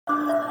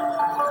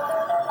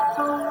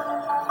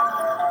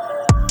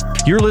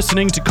You're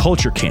listening to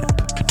Culture Camp.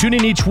 Tune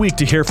in each week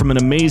to hear from an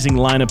amazing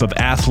lineup of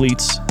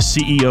athletes,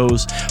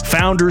 CEOs,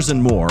 founders,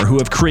 and more who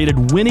have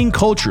created winning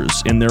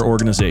cultures in their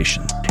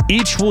organization.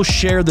 Each will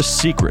share the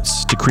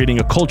secrets to creating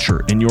a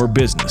culture in your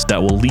business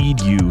that will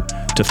lead you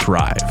to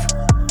thrive.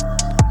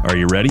 Are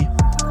you ready?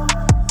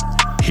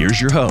 Here's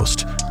your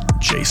host,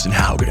 Jason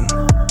Haugen.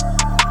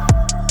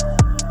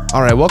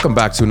 All right, welcome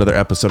back to another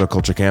episode of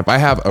Culture Camp. I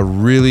have a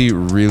really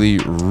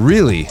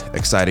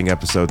exciting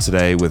episode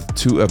today with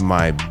two of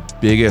my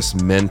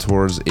biggest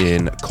mentors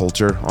in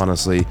culture,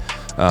 honestly,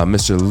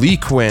 Mr. Leigh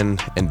Quinn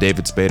and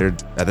David Spader.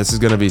 This is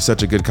going to be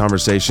such a good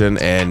conversation,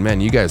 and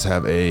man, you guys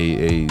have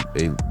a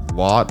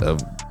lot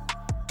of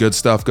good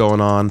stuff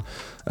going on,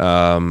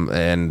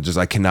 and just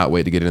I cannot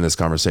wait to get into this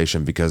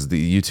conversation because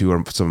you two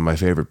are some of my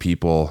favorite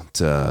people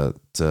to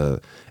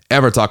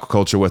ever talk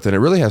culture with, and it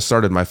really has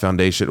started my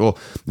foundation. Well,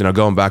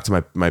 going back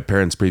to my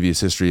parents' previous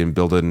history and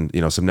building,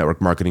 some network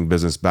marketing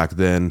business back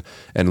then,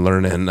 and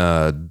learning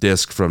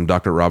DISC from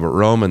Dr. Robert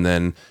Rome, and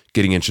then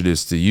getting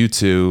introduced to you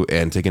two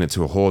and taking it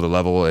to a whole other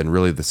level, and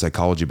really the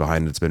psychology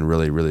behind it's been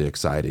really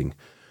exciting.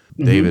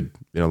 Mm-hmm. David,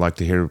 like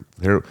to hear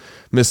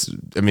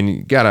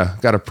you got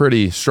a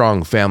pretty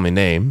strong family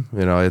name.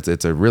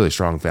 It's a really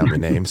strong family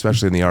name,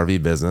 especially in the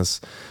RV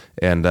business,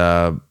 and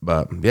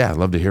but yeah, I'd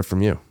love to hear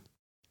from you.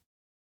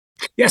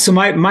 Yeah, so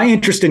my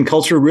interest in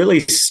culture really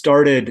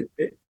started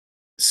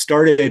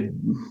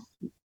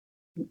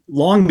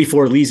long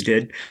before Leigh's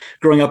did.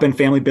 Growing up in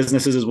family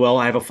businesses as well,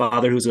 I have a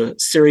father who's a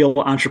serial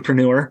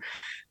entrepreneur,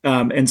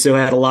 and so I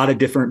had a lot of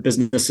different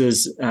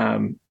businesses,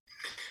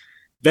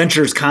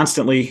 ventures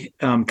constantly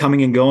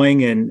coming and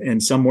going,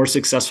 and some more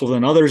successful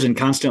than others, and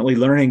constantly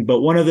learning.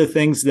 But one of the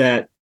things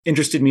that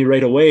interested me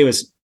right away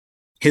was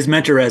his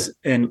mentor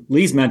and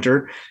Leigh's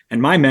mentor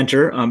and my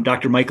mentor,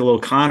 Dr. Michael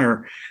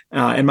O'Connor,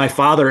 and my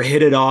father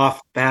hit it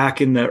off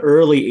back in the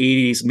early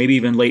 80s, maybe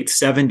even late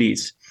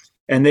 70s.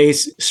 And they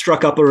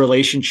struck up a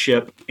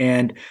relationship.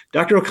 And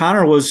Dr.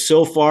 O'Connor was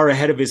so far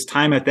ahead of his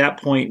time at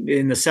that point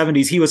in the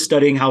 70s. He was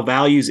studying how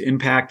values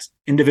impact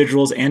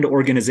individuals and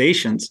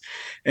organizations.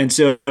 And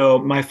so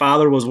my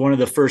father was one of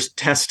the first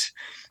test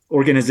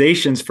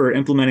organizations for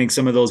implementing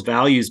some of those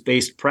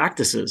values-based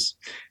practices.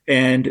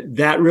 And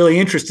that really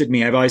interested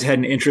me. I've always had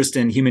an interest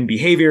in human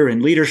behavior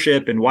and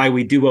leadership and why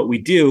we do what we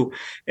do.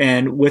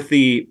 And with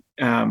the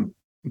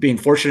being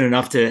fortunate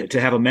enough to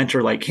have a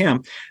mentor like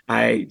him,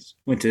 I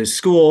went to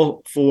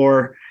school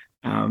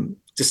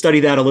to study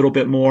that a little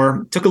bit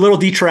more. Took a little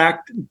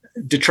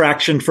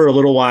detraction for a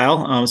little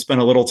while.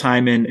 Spent a little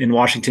time in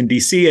Washington,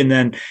 D.C., and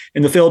then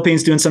in the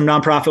Philippines doing some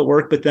nonprofit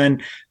work, but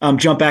then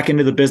jumped back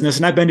into the business.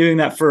 And I've been doing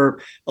that for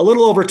a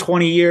little over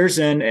 20 years.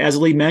 And as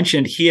Leigh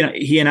mentioned, he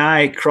and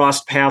I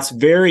crossed paths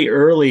very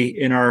early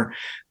in our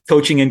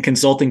coaching and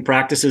consulting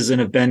practices,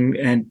 and have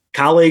been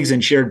colleagues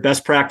and shared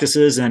best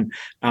practices. And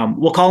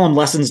we'll call them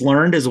lessons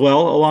learned as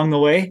well along the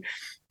way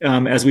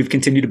as we've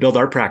continued to build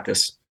our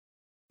practice.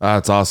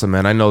 That's awesome,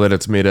 man. I know that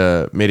it's made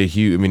a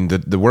huge.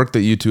 The work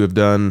that you two have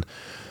done,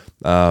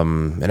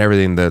 and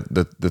everything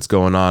that's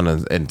going on,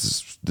 and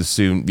the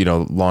soon,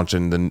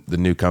 launching the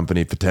new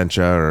company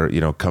Potentia, or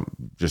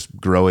just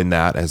growing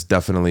that has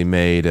definitely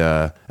made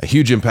a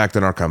huge impact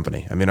on our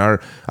company.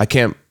 I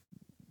can't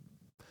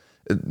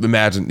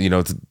imagine,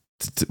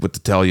 what to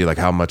tell you, like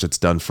how much it's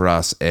done for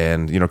us,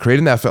 and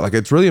creating that, like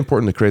it's really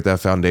important to create that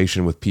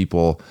foundation with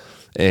people,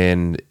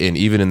 and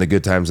even in the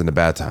good times and the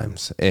bad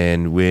times,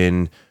 and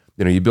when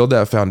you build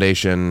that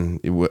foundation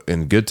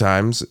in good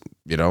times,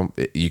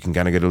 you can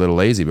kind of get a little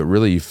lazy, but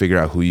really you figure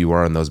out who you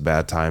are in those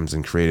bad times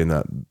and creating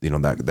that,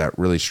 that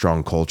really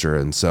strong culture.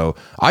 And so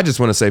I just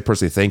want to say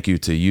personally, thank you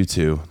to you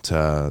two,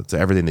 to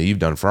everything that you've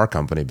done for our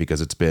company, because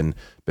it's been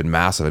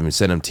massive.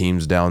 Sending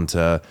teams down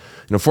to,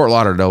 Fort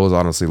Lauderdale was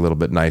honestly a little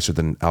bit nicer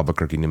than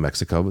Albuquerque, New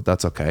Mexico, but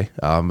that's okay.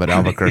 But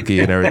Albuquerque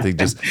and everything,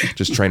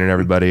 just training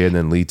everybody, and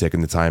then Leigh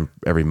taking the time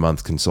every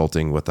month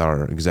consulting with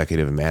our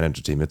executive and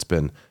manager team. It's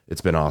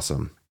been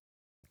awesome.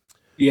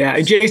 Yeah,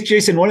 and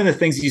Jason, one of the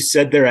things you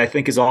said there, I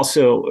think, is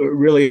also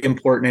really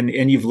important,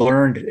 and you've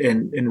learned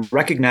and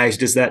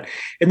recognized, is that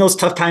in those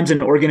tough times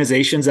in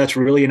organizations, that's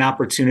really an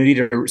opportunity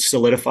to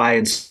solidify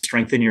and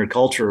strengthen your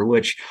culture,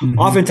 which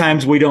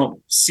oftentimes we don't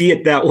see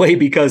it that way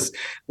because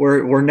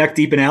we're neck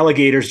deep in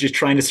alligators just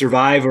trying to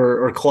survive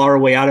or claw our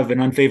way out of an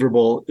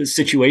unfavorable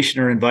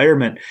situation or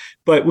environment.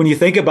 But when you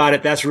think about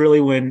it, that's really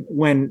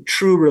when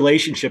true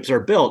relationships are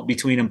built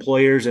between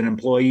employers and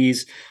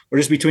employees, or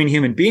just between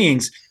human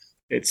beings.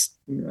 It's,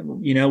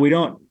 we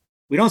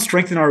don't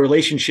strengthen our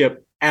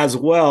relationship as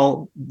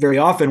well very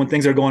often when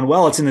things are going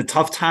well. It's in the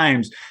tough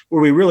times where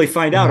we really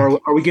find out,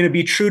 are we going to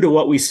be true to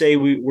what we say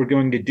we're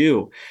going to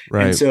do?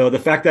 Right. And so the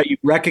fact that you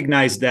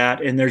recognize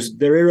that, and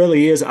there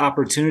really is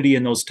opportunity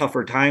in those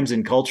tougher times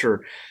in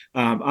culture.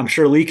 I'm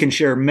sure Leigh can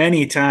share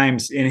many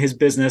times in his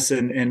business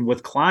and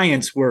with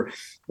clients where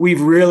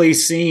we've really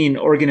seen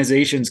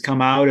organizations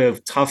come out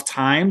of tough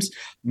times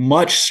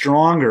much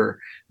stronger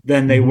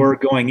than they were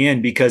going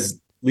in, because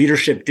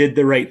leadership did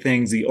the right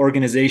things. The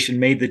organization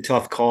made the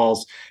tough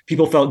calls.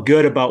 People felt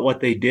good about what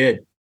they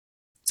did.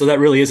 So that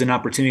really is an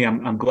opportunity.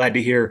 I'm glad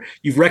to hear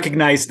you've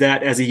recognized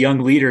that as a young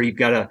leader.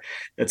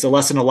 That's a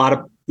lesson a lot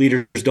of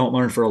leaders don't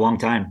learn for a long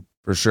time.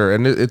 For sure.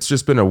 And it's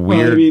just been a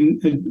weird.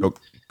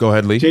 Go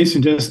ahead, Leigh.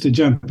 Jason, just to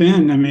jump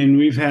in, I mean,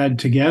 we've had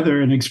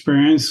together an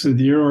experience with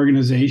your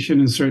organization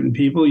and certain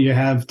people. You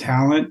have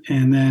talent.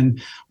 And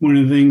then one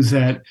of the things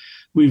that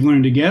we've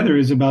learned together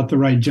is about the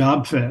right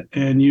job fit.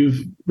 And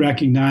you've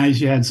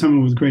recognized you had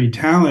someone with great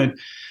talent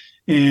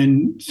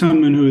and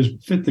someone who has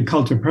fit the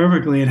culture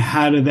perfectly. And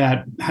how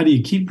do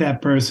you keep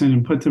that person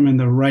and put them in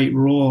the right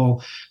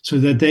role so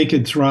that they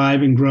could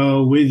thrive and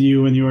grow with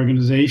you in the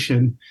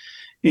organization?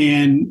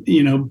 And,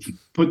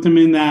 put them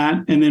in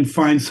that and then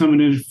find someone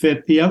to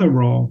fit the other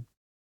role.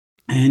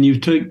 And you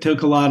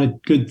took a lot of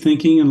good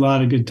thinking and a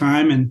lot of good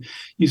time, and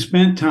you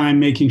spent time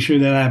making sure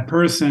that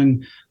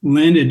person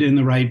landed in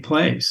the right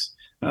place.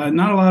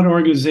 Not a lot of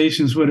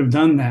organizations would have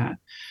done that.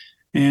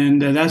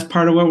 And that's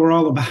part of what we're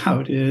all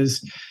about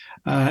is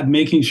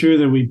making sure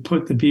that we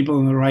put the people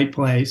in the right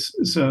place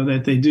so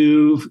that they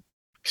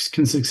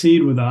can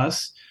succeed with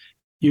us.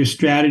 Your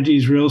strategy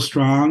is real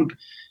strong.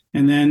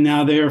 And then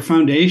now they're a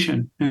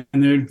foundation and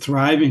they're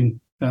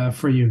thriving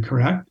for you,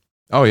 correct?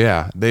 Oh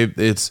yeah.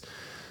 It's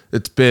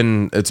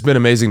been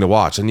amazing to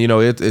watch. And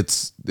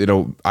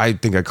I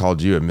think I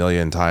called you a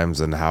million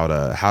times on how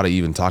to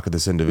even talk to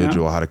this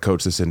individual, how to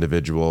coach this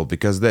individual,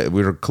 because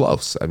we were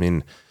close. I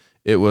mean,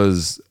 it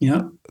was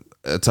going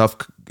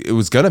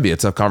to be a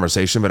tough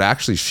conversation, but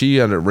actually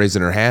she ended up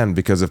raising her hand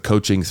because of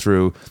coaching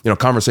through,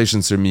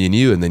 conversations through me and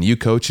you, and then you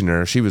coaching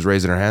her. She was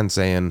raising her hand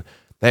saying,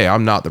 "Hey,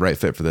 I'm not the right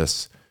fit for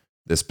this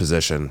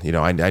position.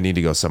 I need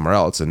to go somewhere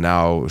else." And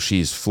now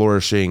she's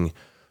flourishing.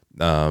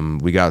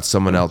 We got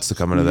someone else to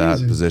come into that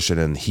position,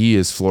 and he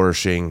is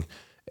flourishing.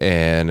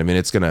 And I mean,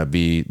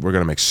 we're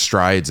going to make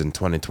strides in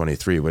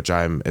 2023, which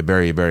I'm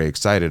very, very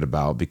excited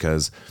about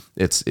because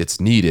it's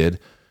needed.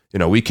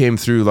 We came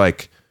through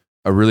like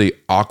a really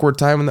awkward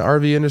time in the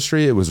RV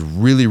industry. It was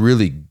really,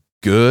 really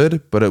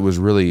good, but it was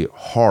really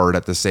hard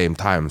at the same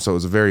time. So it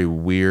was a very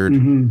weird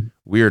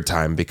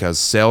time because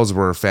sales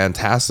were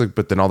fantastic,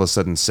 but then all of a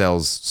sudden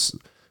sales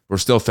were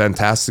still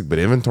fantastic, but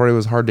inventory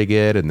was hard to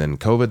get. And then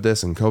COVID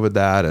this and COVID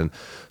that. And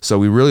so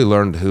we really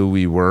learned who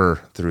we were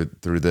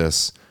through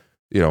this,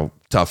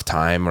 tough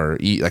time I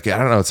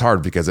don't know. It's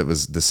hard because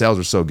the sales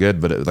were so good,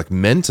 but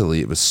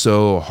mentally it was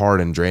so hard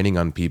and draining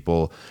on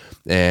people.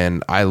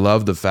 And I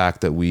love the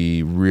fact that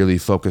we really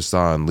focused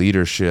on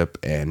leadership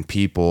and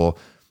people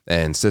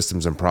and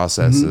systems and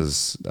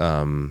processes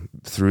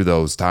through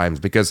those times,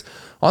 because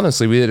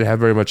honestly, we didn't have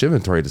very much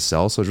inventory to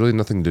sell, so there's really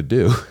nothing to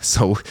do.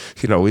 So,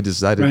 we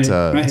decided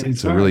to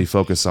really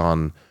focus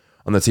on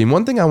the team.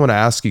 One thing I want to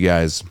ask you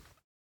guys,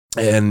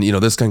 and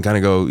this can kind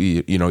of go,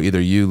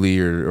 either you, Leigh,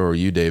 or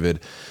you, David,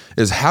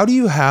 is how do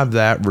you have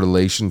that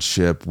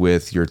relationship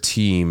with your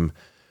team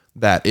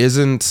that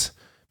isn't,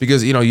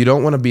 because you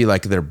don't want to be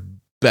like their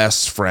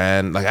best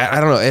friend, like I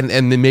don't know,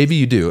 and then maybe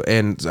you do,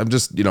 and I'm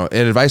just and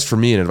advice for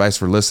me and advice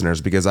for listeners,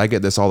 because I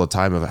get this all the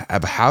time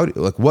of how,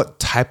 like, what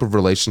type of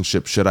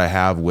relationship should I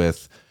have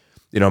with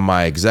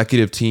my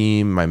executive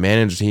team, my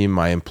manager team,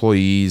 my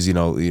employees.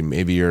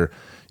 Maybe you're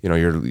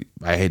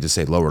I hate to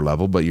say lower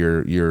level, but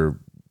your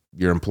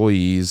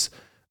employees,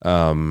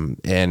 and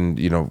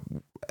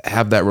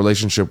have that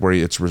relationship where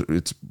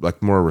it's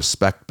like more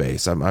respect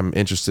based. I'm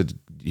interested to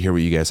hear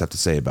what you guys have to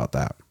say about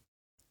that.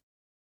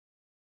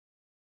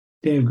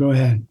 Dave, go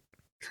ahead.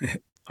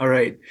 All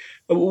right.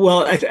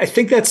 Well, I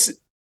think it's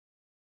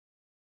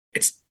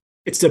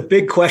a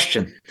big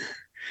question.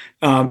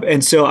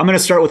 And so I'm going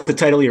to start with the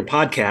title of your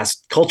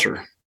podcast,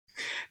 Culture.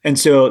 And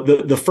so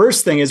the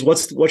first thing is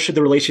what should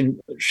the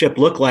relationship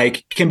look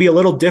like? Can be a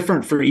little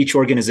different for each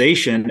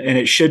organization, and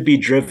it should be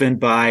driven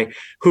by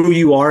who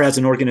you are as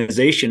an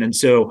organization. And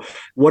so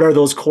what are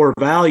those core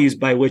values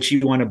by which you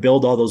want to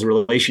build all those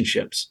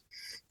relationships?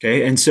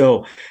 Okay. And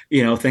so,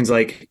 things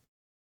like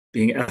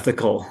being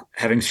ethical,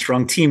 having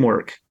strong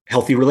teamwork,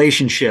 healthy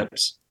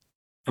relationships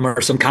are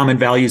some common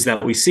values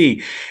that we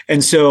see.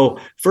 And so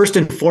first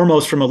and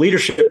foremost, from a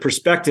leadership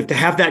perspective, to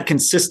have that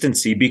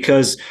consistency,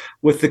 because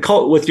with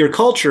your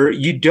culture,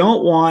 you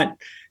don't want,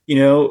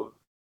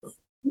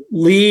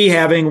 Leigh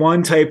having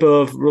one type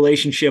of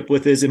relationship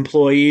with his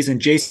employees and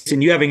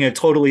Jason, you having a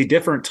totally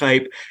different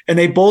type, and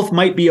they both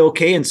might be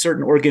okay in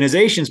certain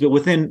organizations, but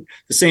within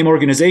the same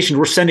organization,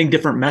 we're sending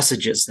different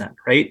messages then,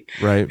 right?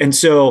 Right. And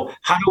so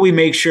how do we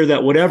make sure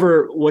that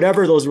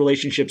whatever those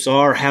relationships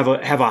are, have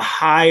a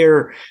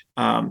higher,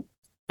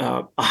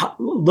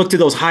 look to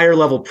those higher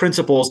level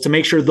principles to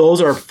make sure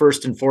those are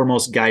first and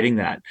foremost guiding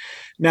that.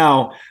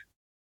 Now,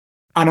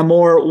 on a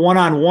more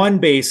one-on-one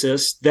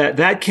basis,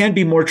 that can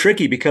be more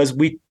tricky because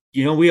we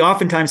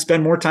oftentimes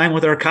spend more time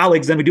with our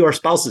colleagues than we do our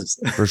spouses.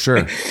 For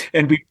sure.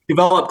 And we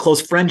develop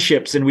close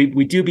friendships, and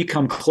we do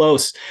become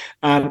close.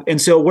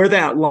 And so where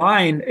that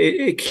line,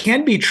 it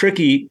can be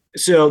tricky.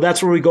 So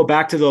that's where we go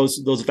back to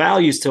those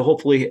values to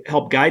hopefully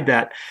help guide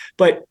that.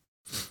 But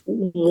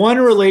one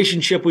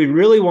relationship we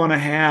really want to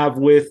have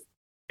with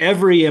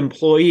every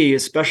employee,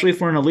 especially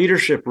if we're in a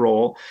leadership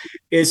role,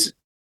 is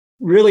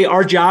really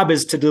our job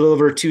is to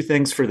deliver two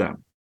things for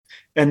them.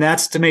 And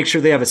that's to make sure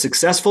they have a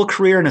successful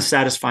career and a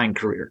satisfying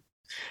career.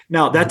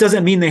 Now, that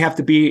doesn't mean they have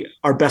to be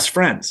our best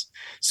friends.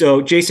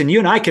 So, Jason, you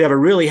and I could have a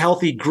really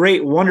healthy,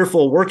 great,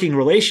 wonderful working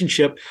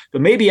relationship,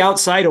 but maybe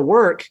outside of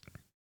work,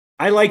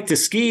 I like to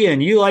ski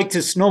and you like to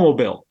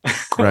snowmobile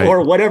Right.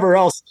 or whatever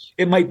else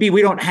it might be.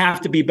 We don't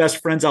have to be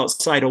best friends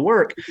outside of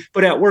work,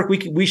 but at work,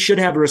 we should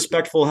have a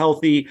respectful,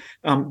 healthy,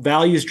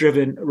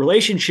 values-driven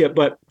relationship.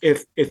 But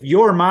if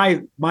you're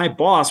my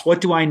boss,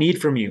 what do I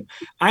need from you?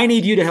 I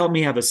need you to help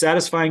me have a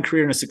satisfying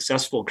career and a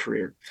successful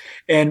career.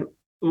 And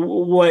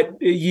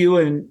what you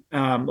and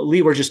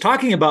Leigh were just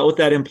talking about with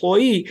that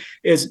employee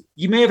is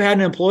you may have had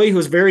an employee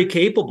who's very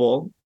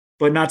capable,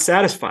 but not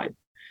satisfied.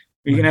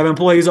 You can have an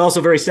employee who's also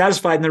very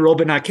satisfied in their role,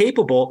 but not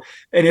capable.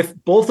 And if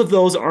both of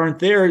those aren't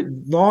there,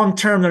 long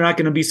term, they're not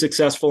going to be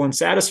successful and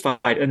satisfied.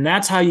 And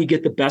that's how you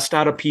get the best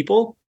out of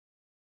people.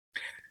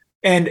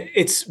 And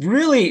it's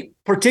really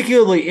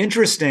particularly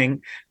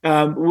interesting.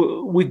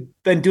 We've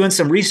been doing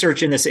some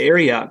research in this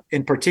area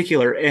in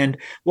particular. And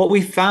what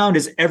we found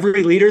is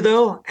every leader,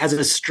 though, has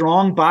a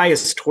strong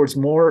bias towards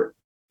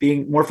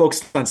being more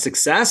focused on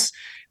success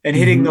and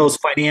hitting those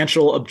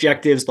financial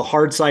objectives, the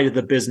hard side of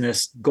the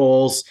business,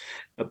 goals,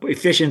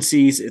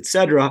 efficiencies, et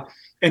cetera.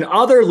 And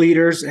other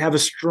leaders have a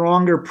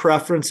stronger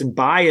preference and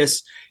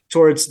bias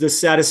towards the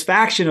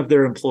satisfaction of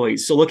their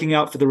employees. So looking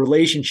out for the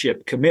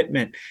relationship,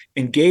 commitment,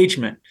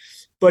 engagement.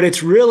 But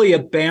it's really a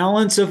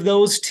balance of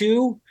those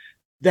two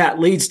that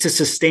leads to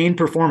sustained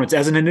performance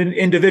as an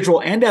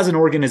individual and as an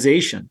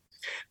organization.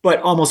 But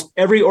almost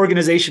every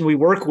organization we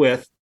work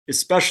with,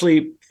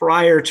 especially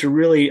prior to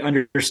really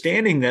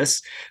understanding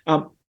this,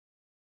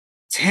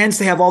 tends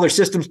to have all their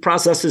systems,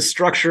 processes,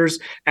 structures,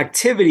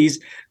 activities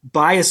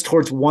biased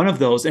towards one of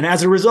those. And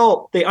as a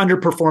result, they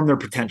underperform their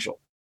potential.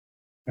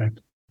 Right.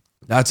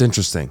 That's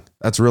interesting.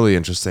 That's really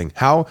interesting.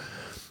 How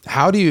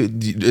do you,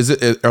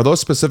 are those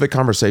specific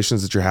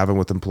conversations that you're having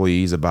with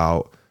employees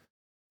about,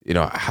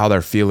 how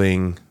they're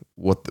feeling,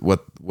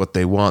 what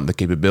they want, the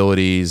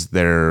capabilities,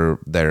 their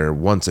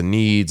wants and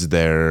needs,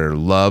 their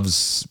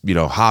loves,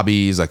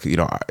 hobbies,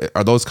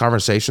 are those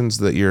conversations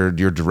that you're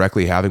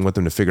directly having with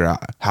them to figure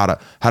out how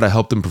to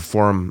help them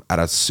perform at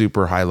a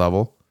super high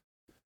level?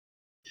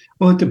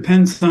 Well, it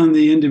depends on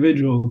the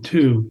individual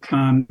too.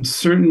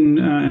 Certain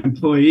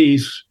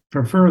employees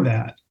prefer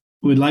that,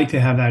 would like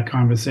to have that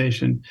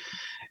conversation.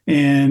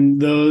 And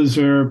those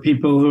are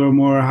people who are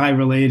more high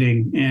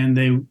relating and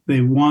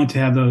they want to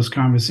have those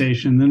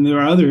conversations. And there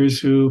are others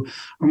who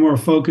are more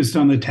focused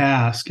on the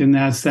task, and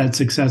that's that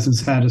success and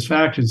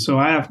satisfaction. So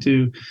I have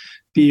to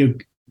be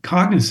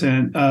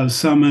cognizant of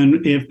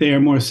someone, if they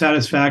are more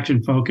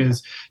satisfaction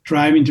focused,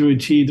 driving to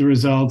achieve the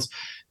results,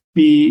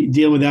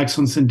 deal with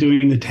excellence in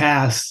doing the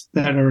tasks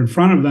that are in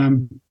front of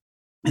them.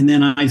 And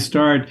then I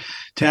start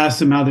to ask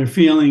them how they're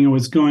feeling or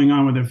what's going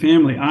on with their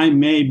family. I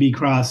may be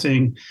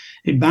crossing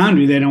a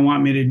boundary they don't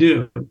want me to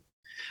do.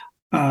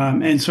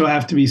 And so I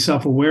have to be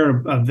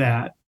self-aware of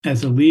that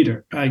as a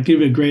leader. I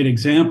give a great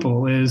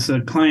example is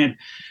a client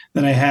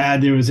that I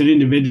had. There was an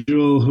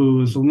individual who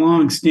was a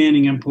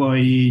long-standing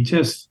employee,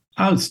 just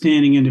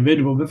outstanding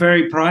individual, but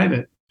very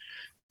private.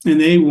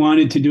 And they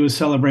wanted to do a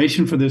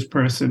celebration for this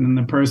person. And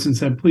the person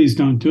said, please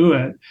don't do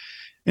it.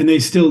 And they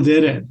still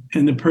did it.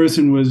 And the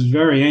person was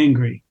very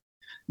angry.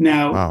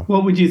 Now, wow.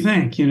 What would you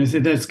think?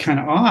 That's kind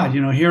of odd.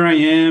 Here I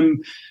am,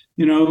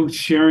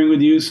 sharing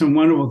with you some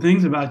wonderful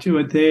things about you,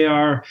 but they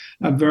are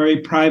a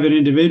very private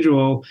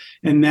individual.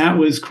 And that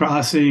was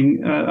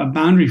crossing a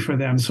boundary for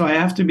them. So I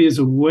have to be as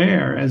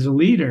aware as a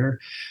leader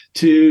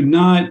to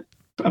not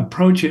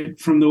approach it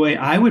from the way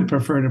I would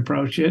prefer to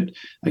approach it.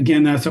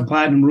 Again, that's a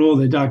platinum rule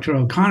that Dr.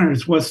 O'Connor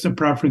is what's the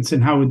preference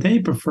and how would they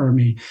prefer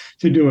me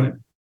to do it?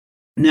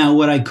 Now,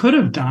 what I could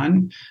have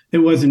done, it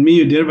wasn't me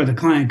who did it, but the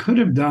client could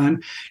have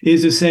done,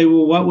 is to say,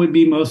 well, what would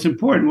be most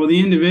important? Well, the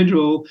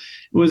individual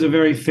was a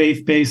very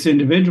faith-based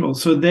individual,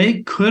 so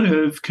they could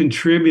have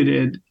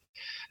contributed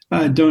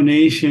a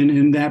donation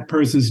in that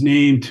person's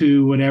name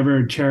to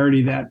whatever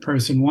charity that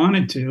person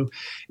wanted to.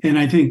 And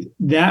I think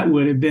that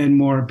would have been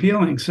more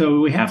appealing. So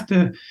we have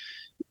to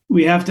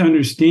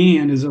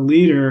understand as a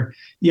leader,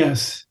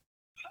 yes,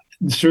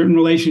 certain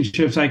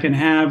relationships I can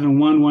have in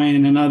one way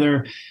and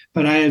another,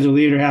 but I as a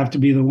leader have to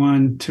be the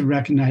one to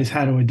recognize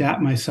how to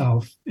adapt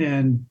myself.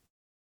 And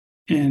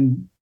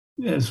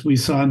as we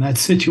saw in that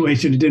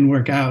situation, it didn't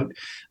work out.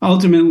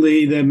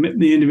 Ultimately, the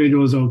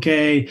individual was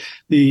okay.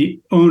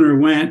 The owner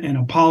went and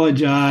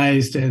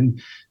apologized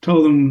and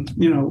told them,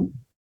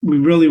 we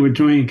really were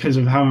doing it because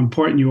of how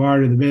important you are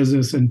to the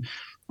business, and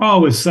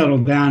all was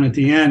settled down at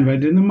the end.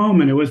 But in the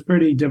moment, it was a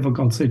pretty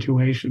difficult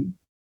situation.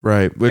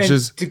 Right. Which and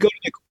is to go.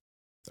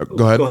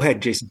 Go ahead. Go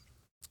ahead, Jason.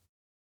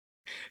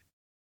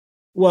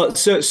 Well,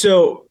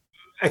 so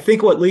I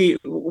think what Leigh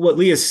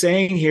is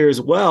saying here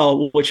as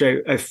well, which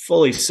I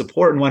fully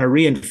support and want to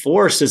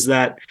reinforce, is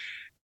that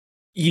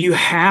you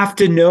have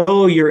to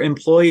know your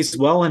employees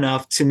well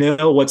enough to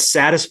know what's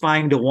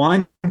satisfying to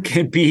one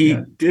can be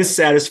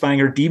dissatisfying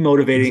or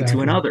demotivating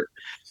to another.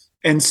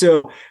 And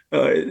so,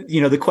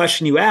 the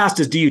question you asked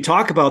is, do you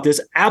talk about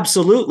this?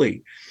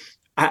 Absolutely.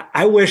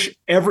 I wish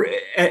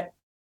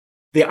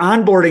the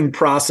onboarding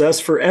process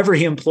for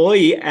every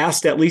employee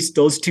asked at least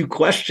those two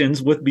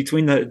questions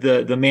between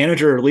the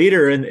manager or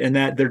leader and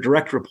that their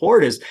direct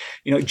report is,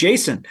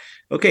 Jason,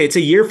 okay, it's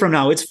a year from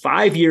now, it's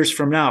 5 years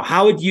from now.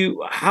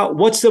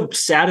 What's the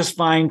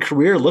satisfying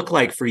career look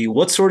like for you?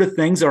 What sort of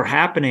things are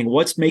happening?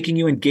 What's making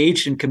you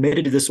engaged and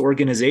committed to this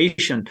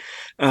organization?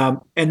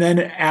 And then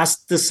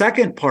ask the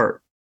second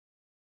part.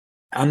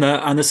 On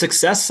the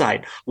success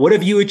side, what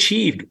have you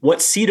achieved?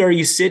 What seat are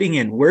you sitting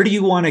in? Where do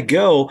you want to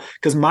go?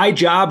 Because my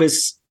job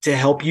is to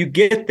help you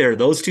get there.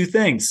 Those two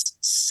things,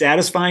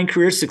 satisfying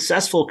career,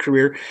 successful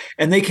career,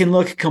 and they can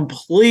look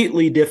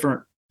completely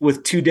different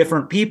with two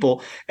different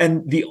people.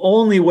 And the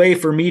only way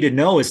for me to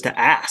know is to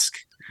ask.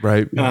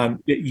 Right.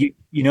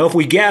 If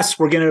we guess,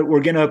 we're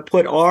gonna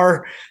put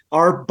our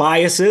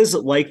biases,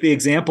 like the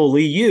example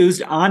Leigh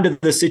used, onto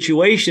the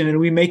situation, and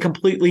we may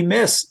completely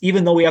miss,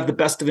 even though we have the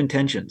best of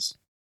intentions.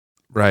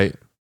 Right.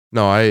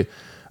 No, I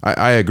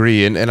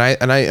agree. And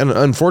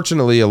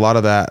unfortunately, a lot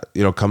of that,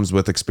 comes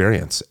with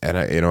experience, and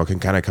it can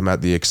kind of come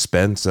at the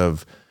expense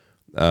of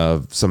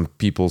some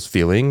people's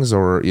feelings,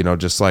 or,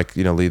 just like,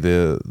 Leigh,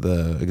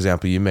 the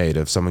example you made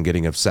of someone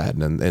getting upset,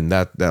 and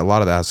that a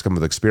lot of that has to come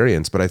with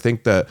experience. But I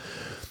think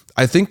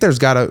there's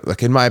gotta,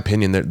 like, in my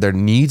opinion, there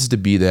needs to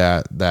be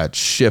that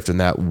shift and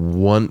that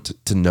want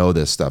to know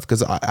this stuff.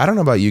 Cause I don't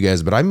know about you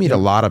guys, but I meet a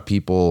lot of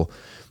people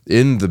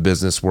in the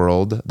business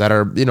world that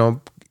are,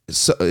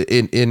 so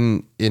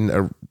in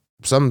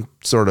some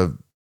sort of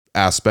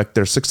aspect,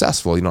 they're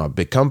successful,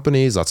 big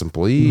companies, lots of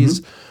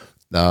employees,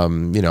 to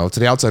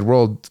the outside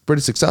world,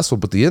 pretty successful,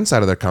 but the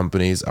inside of their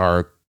companies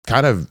are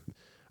kind of,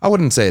 I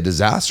wouldn't say a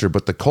disaster,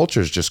 but the culture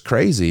is just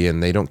crazy,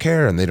 and they don't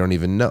care, and they don't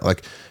even know.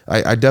 Like,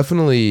 I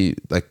definitely,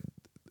 like,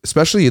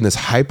 especially in this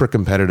hyper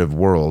competitive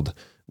world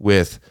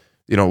with,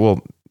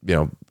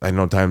 I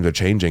know times are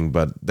changing,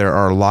 but there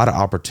are a lot of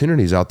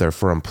opportunities out there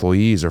for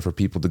employees or for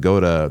people to go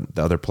to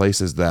the other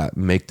places that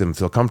make them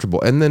feel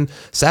comfortable and then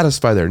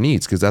satisfy their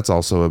needs. Cause that's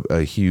also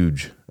a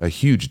huge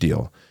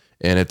deal.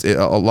 And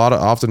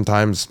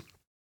oftentimes,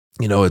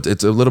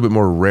 it's a little bit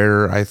more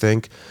rare, I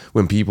think,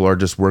 when people are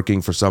just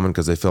working for someone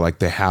because they feel like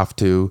they have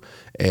to,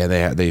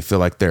 and they feel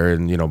like they're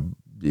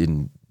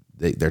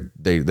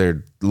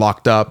they're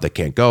locked up, they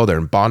can't go, they're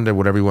in bonded,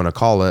 whatever you want to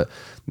call it.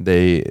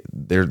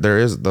 There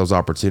is those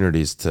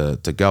opportunities to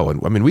go.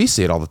 And I mean, we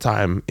see it all the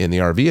time in the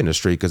RV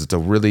industry, because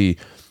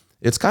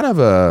it's kind of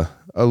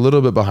a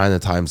little bit behind the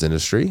times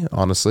industry,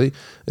 honestly.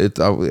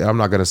 I'm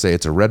not going to say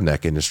it's a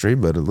redneck industry,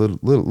 but a little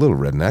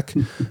redneck.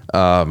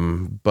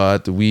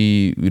 But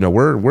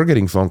we're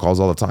getting phone calls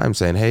all the time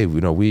saying, hey,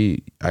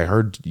 I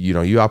heard,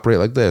 you operate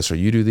like this, or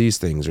you do these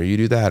things, or you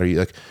do that, or you,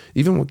 like,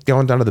 even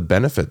going down to the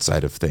benefit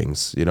side of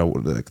things,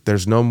 like,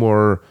 there's no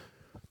more,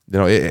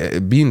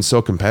 being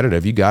so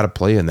competitive, you got to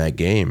play in that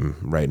game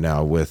right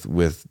now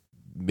with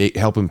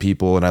helping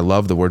people. And I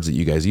love the words that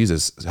you guys use,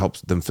 is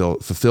helps them feel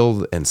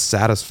fulfilled and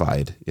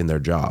satisfied in their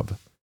job.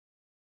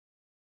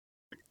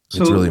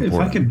 So really if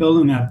I could build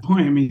on that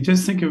point, I mean,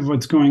 just think of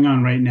what's going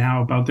on right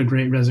now about the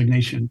Great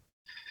Resignation.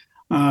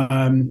 Why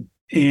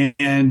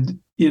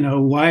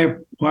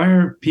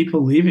are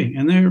people leaving?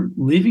 And they're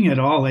leaving at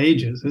all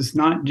ages. It's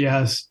not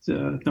just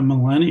the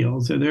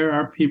millennials. There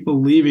are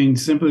people leaving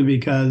simply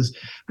because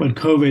what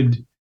COVID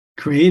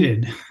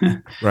created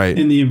right.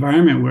 in the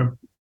environment, where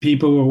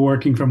people were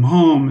working from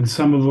home, and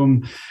some of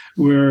them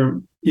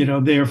were,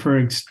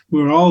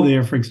 we're all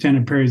there for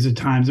extended periods of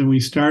times. And we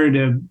started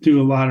to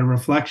do a lot of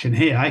reflection.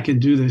 Hey, I can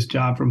do this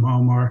job from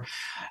home, or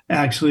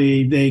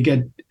actually they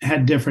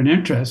had different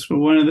interests. But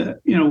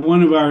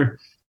one of our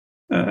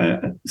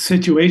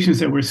situations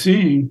that we're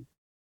seeing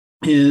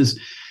is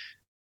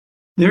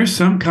there's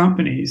some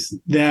companies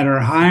that are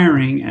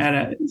hiring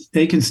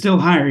they can still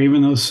hire,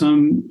 even though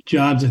some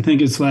jobs, I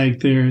think it's like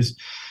there's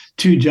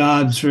 2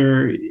 jobs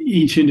for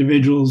each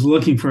individual is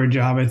looking for a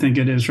job, I think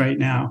it is right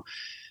now.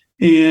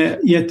 And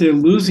yet they're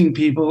losing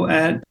people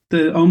at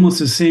almost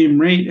the same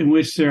rate in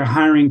which they're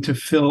hiring to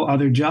fill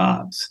other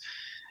jobs.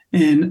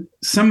 And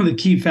some of the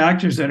key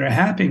factors that are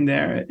happening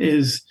there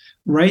is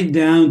right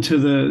down to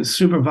the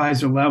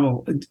supervisor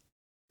level.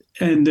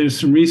 And there's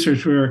some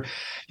research where,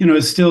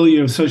 it's still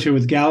associated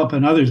with Gallup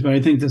and others, but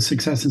I think the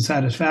success and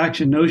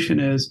satisfaction notion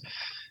is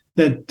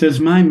that, does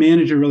my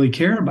manager really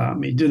care about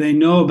me? Do they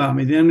know about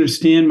me? They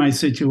understand my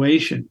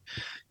situation?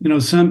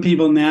 Some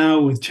people now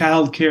with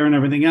childcare and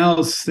everything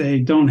else,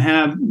 they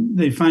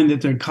find that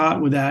they're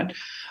caught with that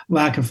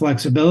lack of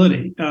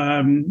flexibility.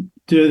 Are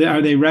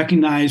they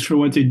recognized for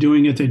what they're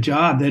doing at their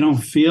job? They don't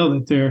feel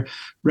that they're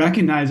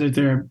recognized,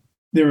 that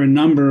they're a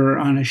number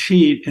on a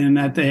sheet and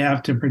that they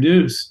have to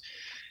produce.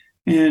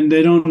 And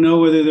they don't know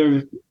whether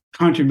their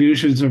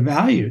contributions are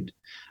valued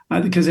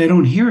because they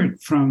don't hear it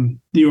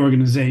from the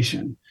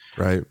organization.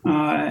 Right.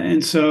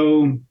 And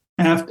so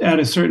at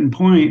a certain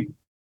point,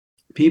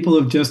 people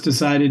have just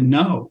decided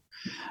no.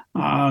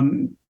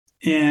 And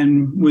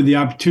with the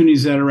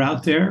opportunities that are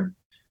out there,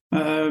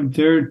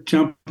 they're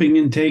jumping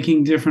and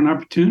taking different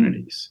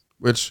opportunities.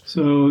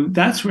 So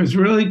that's what's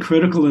really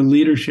critical in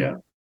leadership,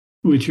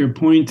 which your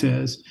point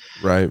is.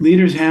 Right.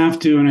 Leaders have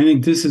to, and I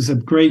think this is a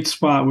great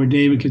spot where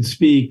David could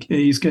speak.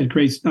 He's got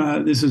great,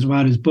 this is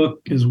about his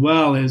book as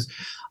well, is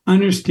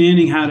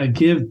understanding how to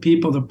give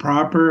people the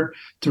proper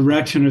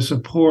direction or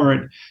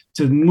support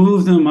to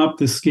move them up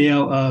the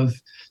scale of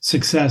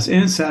success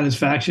and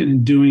satisfaction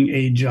in doing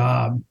a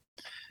job.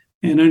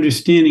 And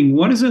understanding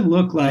what does it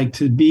look like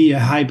to be a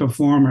high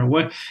performer?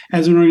 What,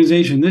 as an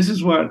organization, this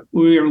is what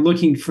we are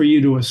looking for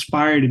you to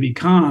aspire to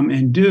become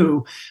and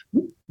do.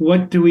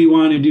 What do we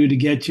want to do to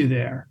get you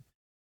there?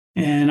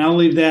 And I'll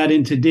leave that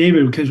into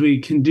David, because we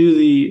can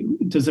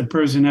does a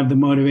person have the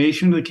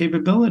motivation, the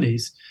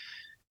capabilities?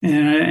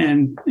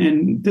 And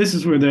this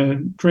is where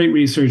the great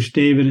research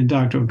David and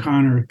Dr.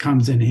 O'Connor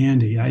comes in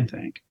handy, I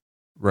think.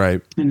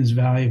 Right. And is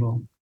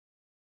valuable.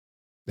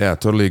 Yeah,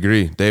 totally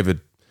agree. David,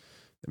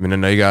 I mean, I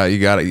know you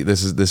got it.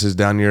 This is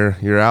down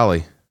your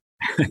alley.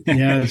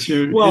 Yeah, it's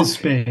his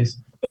space.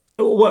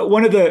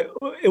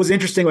 It was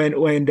interesting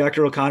when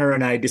Dr. O'Connor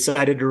and I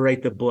decided to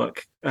write the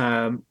book,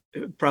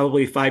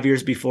 probably 5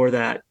 years before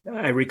that.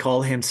 I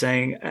recall him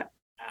saying,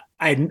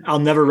 I'll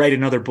never write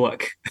another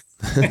book.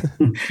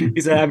 He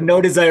said, I have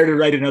no desire to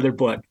write another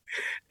book.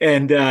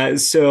 And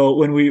so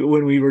when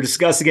we were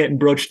discussing it and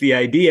broached the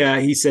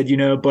idea, he said,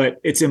 but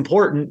it's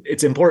important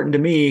to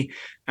me,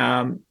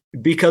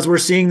 because we're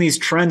seeing these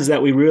trends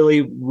that we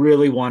really,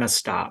 really want to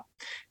stop.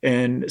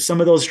 And some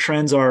of those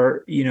trends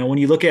are, when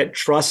you look at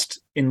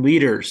trust in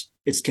leaders,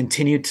 it's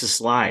continued to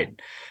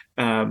slide.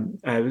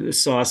 I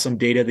saw some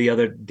data the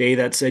other day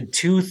that said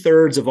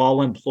 2/3 of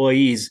all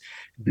employees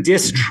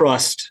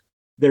distrust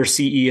their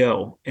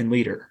CEO and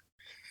leader.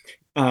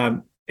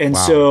 And wow.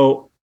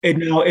 So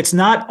it's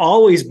not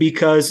always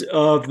because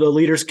of the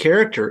leader's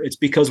character. It's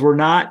because we're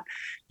not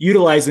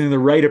utilizing the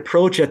right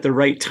approach at the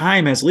right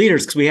time as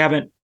leaders, because we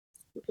haven't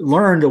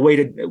learned a way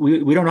to,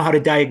 we don't know how to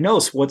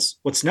diagnose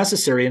what's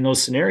necessary in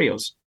those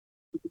scenarios.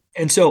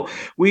 And so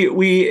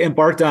we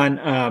embarked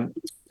on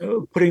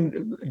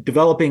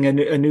developing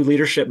a new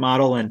leadership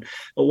model. And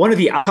one of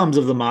the outcomes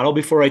of the model,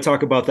 before I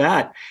talk about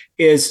that,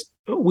 is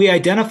we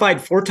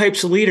identified 4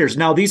 types of leaders.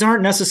 Now, these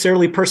aren't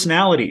necessarily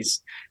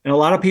personalities, and a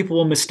lot of people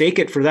will mistake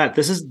it for that.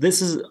 This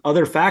is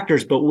other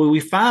factors. But what we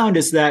found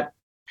is that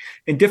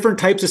in different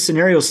types of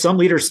scenarios, some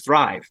leaders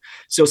thrive.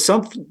 So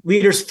some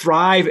leaders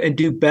thrive and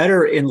do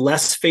better in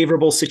less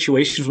favorable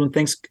situations when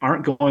things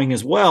aren't going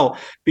as well,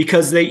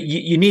 because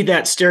you need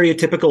that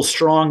stereotypical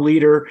strong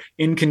leader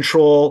in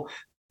control,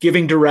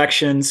 giving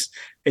directions,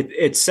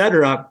 et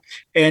cetera.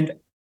 And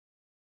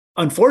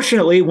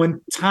unfortunately,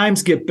 when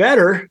times get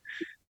better,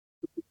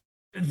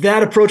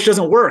 that approach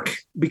doesn't work,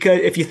 because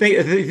if you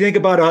think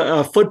about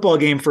a football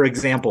game, for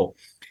example,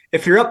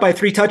 if you're up by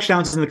 3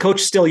 touchdowns and the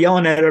coach is still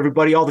yelling at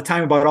everybody all the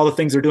time about all the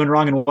things they're doing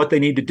wrong and what they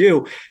need to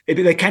do,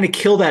 they kind of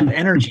kill that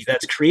energy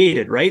that's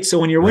created, right? So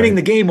when you're winning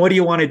the game, what do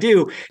you want to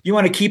do? You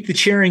want to keep the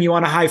cheering, you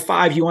want to high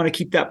five, you want to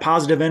keep that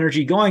positive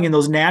energy going. And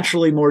those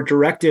naturally more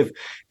directive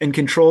and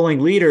controlling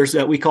leaders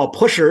that we call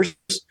pushers,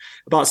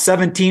 about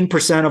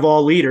 17% of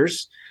all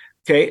leaders,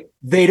 okay,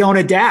 they don't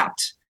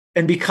adapt.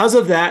 And because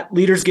of that,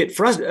 leaders get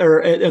frustrated,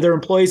 or their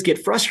employees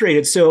get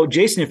frustrated. So,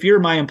 Jason, if you're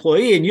my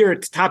employee and you're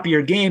at the top of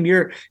your game,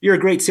 you're a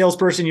great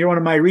salesperson, you're one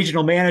of my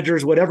regional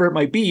managers, whatever it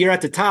might be, you're at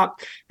the top.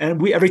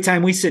 And every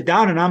time we sit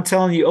down and I'm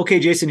telling you,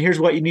 okay, Jason, here's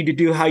what you need to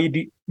do, how you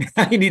need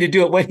to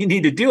do it, when you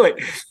need to do it,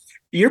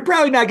 you're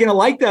probably not going to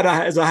like that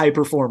as a high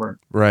performer,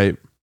 right?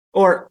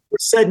 Or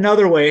said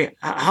another way,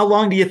 how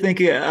long do you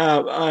think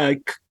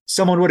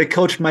someone would have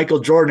coached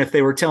Michael Jordan if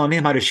they were telling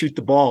him how to shoot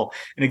the ball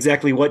and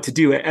exactly what to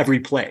do at every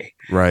play?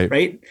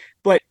 Right.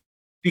 But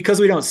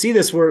because we don't see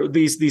this, where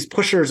these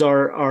pushers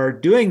are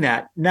doing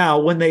that. Now,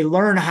 when they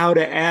learn how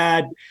to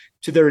add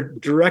to their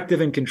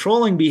directive and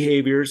controlling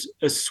behaviors,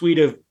 a suite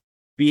of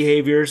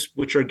behaviors,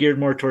 which are geared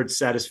more towards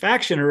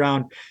satisfaction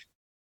around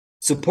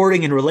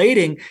supporting and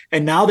relating.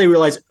 And now they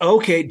realize,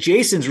 okay,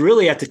 Jason's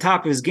really at the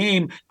top of his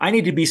game. I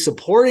need to be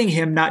supporting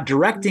him, not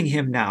directing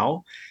him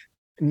now.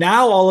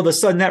 Now, all of a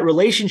sudden, that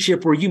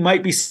relationship where you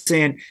might be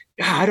saying,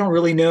 I don't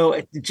really know,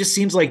 it just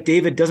seems like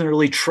David doesn't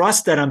really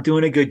trust that I'm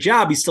doing a good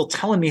job. He's still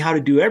telling me how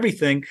to do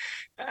everything.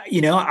 I'm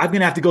going to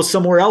have to go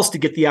somewhere else to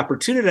get the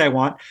opportunity I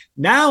want.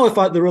 Now, if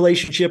the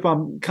relationship,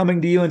 I'm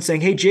coming to you and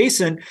saying, hey,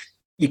 Jason,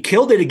 you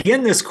killed it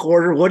again this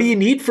quarter. What do you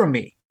need from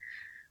me?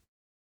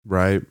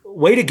 Right.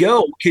 Way to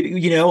go.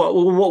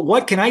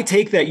 What can I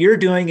take that you're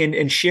doing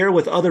and share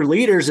with other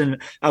leaders?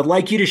 And I'd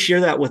like you to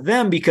share that with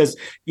them, because,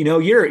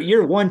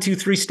 you're 1, 2,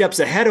 3 steps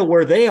ahead of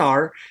where they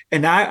are.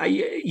 And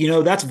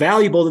that's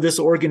valuable to this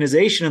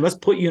organization. And let's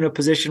put you in a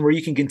position where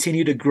you can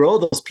continue to grow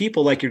those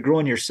people like you're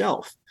growing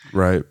yourself.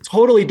 Right.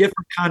 Totally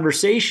different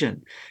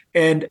conversation.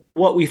 And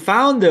what we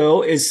found,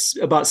 though, is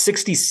about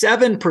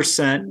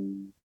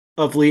 67%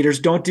 of leaders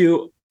don't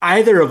do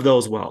either of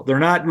those well. They're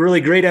not really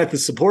great at the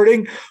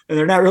supporting, and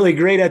they're not really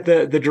great at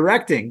the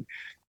directing.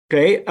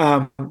 Okay.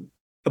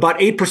 about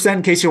 8%,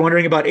 in case you're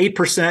wondering, about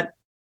 8%,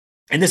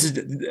 and this is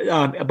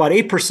about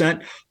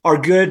 8% are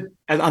good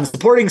on the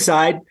supporting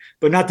side,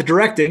 but not the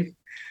directing.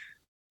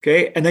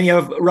 Okay. And then you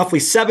have roughly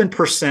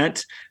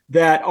 7%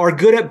 that are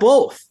good at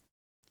both.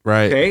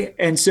 Right. Okay.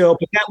 And so,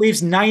 but that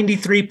leaves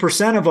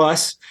 93% of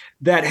us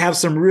that have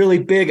some really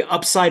big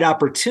upside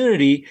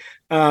opportunity.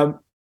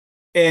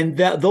 And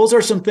those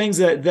are some things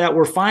that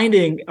we're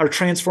finding are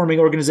transforming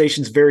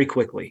organizations very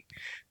quickly,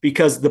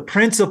 because the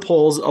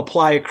principles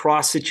apply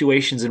across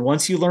situations. And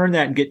once you learn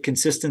that and get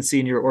consistency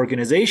in your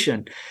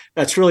organization,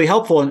 that's really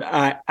helpful. And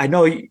I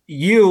know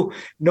you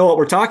know what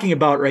we're talking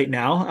about right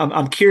now.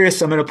 I'm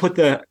curious. I'm going to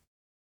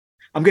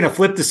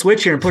flip the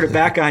switch here and put it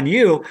back on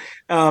you.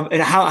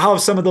 And how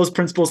have some of those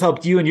principles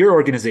helped you and your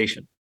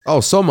organization?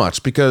 Oh, so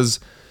much, because,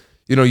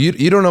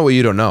 you don't know what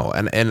you don't know.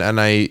 And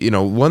I,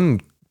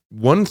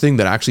 one thing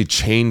that actually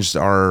changed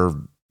our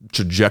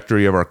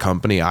trajectory of our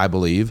company, I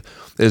believe,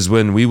 is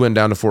when we went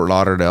down to Fort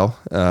Lauderdale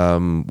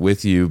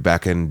with you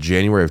back in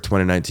January of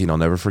 2019. I'll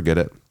never forget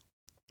it.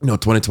 No,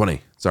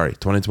 2020. Sorry,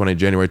 2020,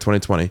 January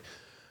 2020.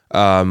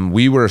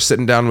 We were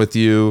sitting down with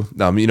you.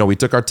 We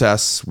took our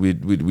tests. We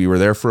were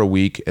there for a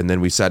week, and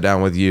then we sat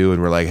down with you,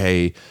 and we're like,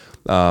 hey,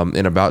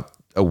 in about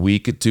a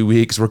week, 2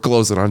 weeks, we're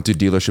closing on 2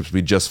 dealerships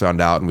we just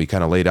found out, and we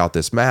kind of laid out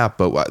this map.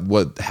 But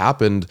what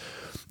happened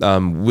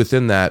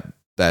within that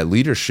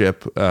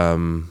leadership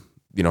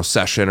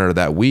session or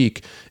that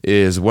week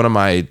is one of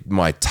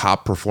my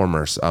top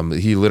performers.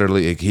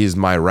 He's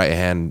my right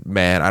hand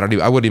man.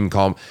 I wouldn't even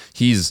call him.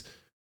 He's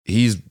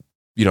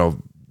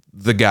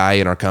the guy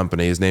in our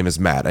company. His name is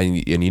Matt,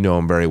 and you know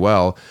him very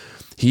well.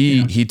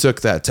 He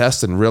took that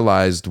test and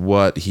realized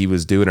what he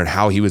was doing and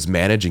how he was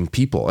managing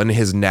people. And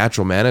his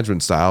natural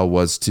management style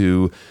was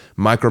to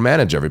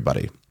micromanage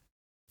everybody.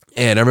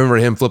 And I remember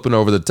him flipping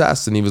over the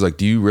test, and he was like,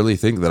 do you really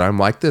think that I'm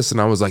like this?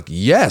 And I was like,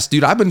 yes,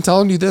 dude, I've been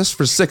telling you this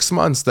for 6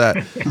 months,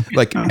 that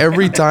like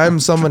every time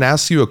someone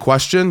asks you a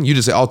question, you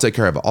just say, I'll take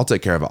care of it. I'll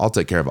take care of it. I'll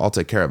take care of it. I'll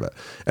take care of it.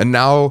 And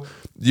now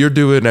you're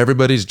doing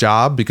everybody's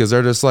job, because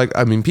they're just like,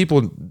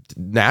 people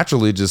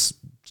naturally just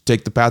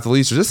take the path of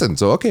least resistance.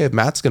 So, okay, if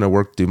Matt's going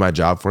to do my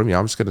job for me,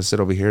 I'm just going to sit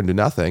over here and do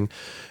nothing.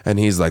 And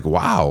he's like,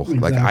 wow, exactly.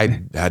 Like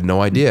I had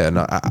no idea. And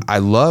I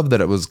love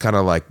that it was kind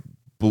of like,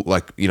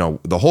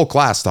 the whole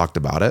class talked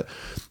about it.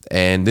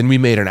 And then we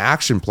made an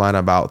action plan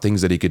about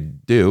things that he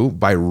could do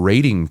by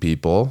rating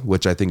people,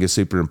 which I think is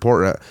super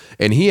important.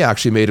 And he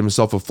actually made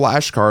himself a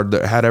flashcard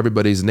that had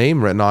everybody's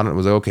name written on it. It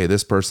was like, okay,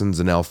 this person's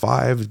an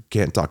L5,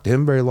 can't talk to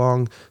him very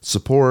long.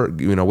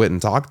 Support, went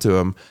and talked to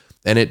him.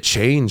 And it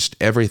changed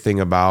everything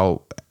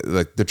about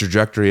like the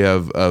trajectory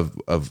of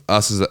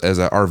us as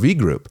an RV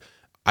group.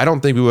 I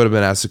don't think we would have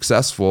been as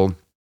successful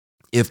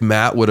if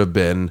Matt would have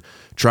been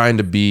trying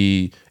to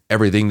be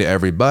everything to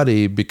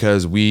everybody,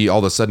 because we all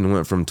of a sudden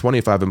went from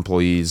 25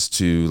 employees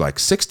to like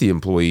 60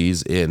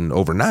 employees in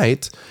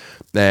overnight.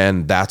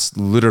 And that's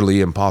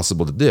literally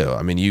impossible to do.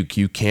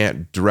 You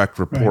can't direct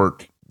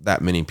report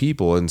that many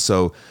people. And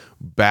so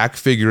back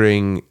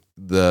figuring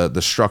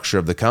the structure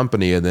of the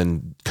company, and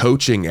then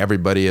coaching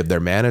everybody of their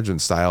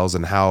management styles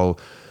and how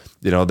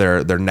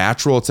their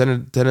natural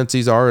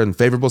tendencies are in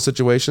favorable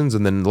situations,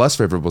 and then less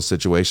favorable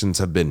situations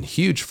have been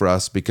huge for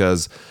us,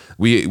 because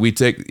we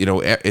take,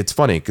 it's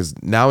funny because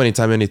now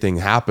anytime anything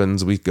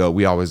happens, we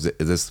always,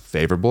 is this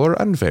favorable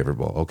or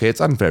unfavorable? Okay, it's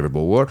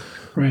unfavorable.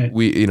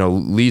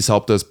 Lee's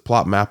helped us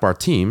plot map our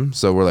team.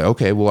 So we're like,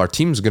 okay, well, our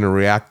team's going to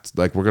react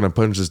like we're going to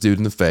punch this dude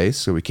in the face.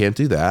 So we can't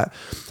do that.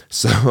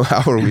 So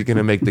how are we going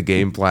to make the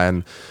game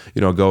plan,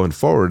 going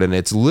forward? And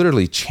it's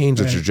literally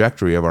changed the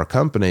trajectory of our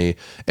company.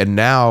 And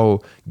now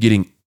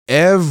getting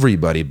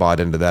everybody bought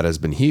into that has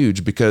been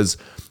huge, because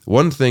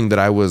one thing that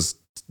I was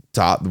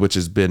taught, which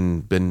has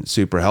been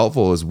super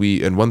helpful, is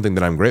and one thing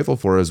that I'm grateful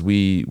for is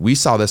we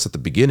saw this at the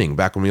beginning,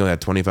 back when we only had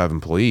 25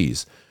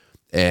 employees.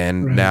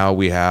 And now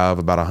we have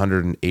about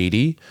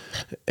 180,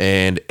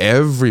 and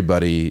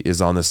everybody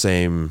is on the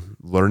same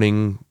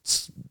learning,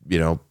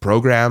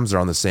 programs are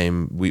on the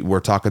same, we're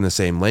talking the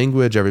same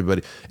language,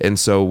 everybody. And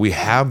so we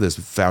have this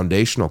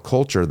foundational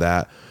culture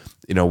that,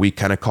 we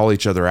kind of call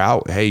each other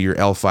out. Hey, you're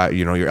L5,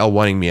 you're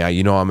L1ing me.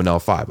 I'm an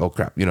L5. Oh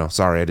crap.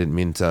 Sorry, I didn't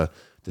mean to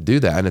do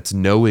that. And it's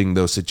knowing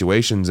those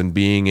situations and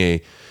being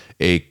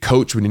a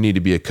coach when you need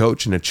to be a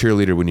coach, and a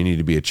cheerleader when you need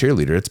to be a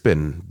cheerleader. It's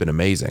been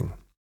amazing.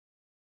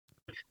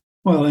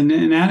 Well,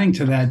 and adding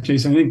to that,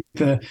 Jason, I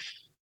think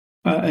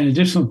an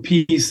additional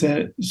piece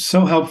that's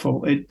so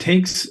helpful, it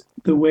takes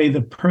the way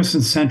the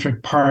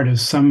person-centric part of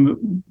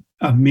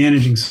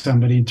managing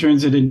somebody and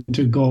turns it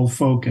into goal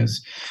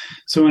focus.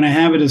 So when I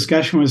have a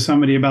discussion with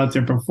somebody about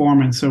their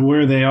performance or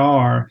where they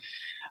are,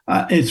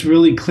 it's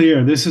really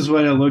clear, this is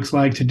what it looks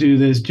like to do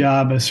this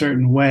job a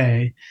certain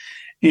way.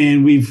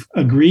 And we've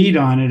agreed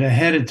on it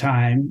ahead of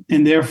time.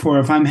 And therefore,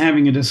 if I'm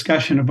having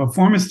a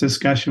performance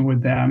discussion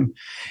with them,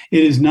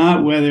 it is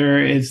not whether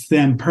it's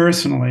them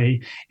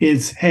personally.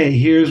 It's, hey,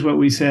 here's what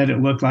we said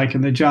it looked like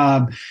in the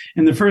job.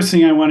 And the first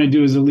thing I want to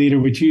do as a leader,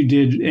 which you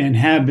did and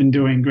have been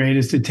doing great,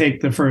 is to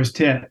take the first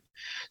hit,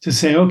 to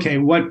say, okay,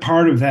 what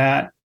part of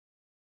that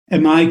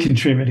am I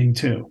contributing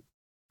to?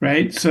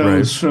 right? So,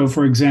 Right. so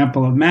for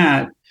example, of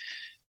Matt,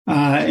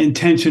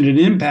 intention and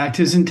impact,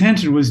 his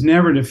intention was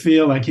never to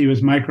feel like he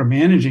was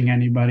micromanaging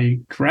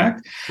anybody,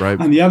 correct? Right.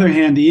 On the other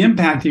hand, the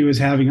impact he was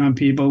having on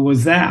people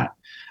was that.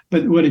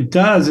 But what it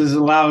does is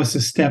allow us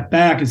to step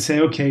back and say,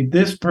 okay,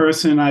 this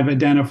person I've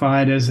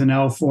identified as an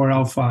L4,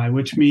 L5,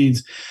 which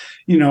means,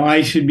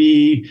 I should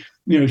be,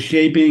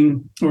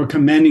 shaping or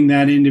commending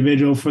that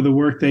individual for the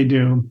work they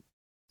do.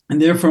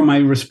 And therefore, my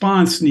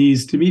response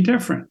needs to be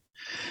different.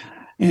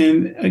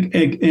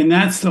 And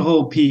that's the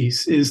whole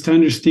piece, is to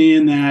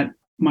understand that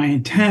my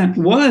intent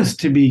was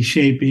to be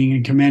shaping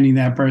and commending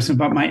that person,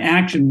 but my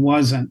action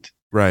wasn't.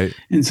 Right.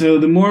 And so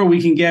the more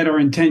we can get our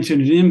intention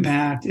and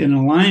impact in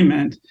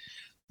alignment,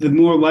 the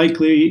more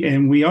likely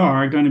and we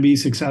are going to be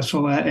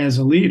successful as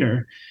a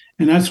leader.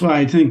 And that's why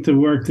I think the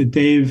work that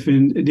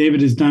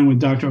David has done with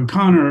Dr.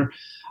 O'Connor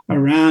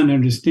around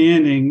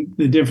understanding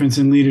the difference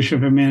in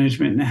leadership and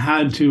management and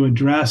how to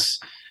address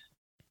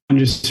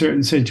under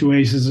certain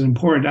situations is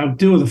important. I'll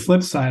do the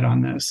flip side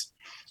on this.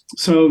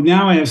 So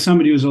now I have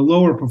somebody who's a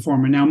lower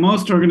performer. Now,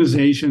 most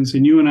organizations,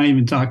 and you and I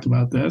even talked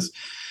about this,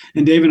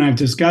 and Dave and I have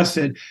discussed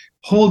it,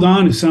 hold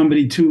on to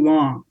somebody too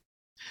long.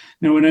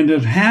 Now, what ends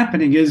up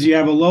happening is you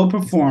have a low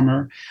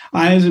performer.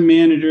 I, as a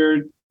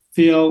manager,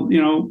 feel,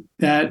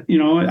 that,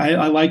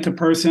 I like the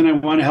person, I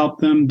want to help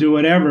them do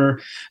whatever.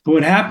 But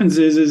what happens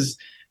is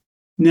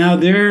now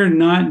they're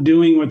not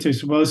doing what they're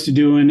supposed to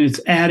do, and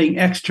it's adding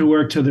extra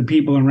work to the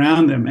people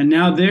around them. And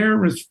now their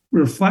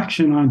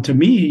reflection onto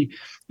me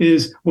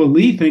is, well,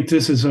 Leigh thinks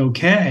this is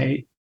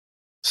okay.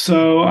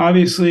 So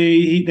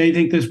obviously they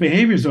think this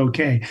behavior is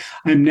okay.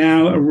 I'm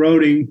now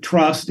eroding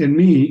trust in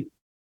me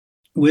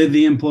with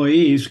the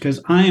employees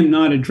because I am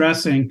not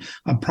addressing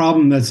a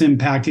problem that's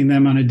impacting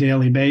them on a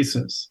daily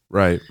basis.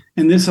 Right.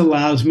 And this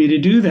allows me to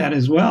do that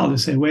as well, to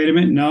say, wait a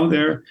minute, no,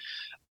 they're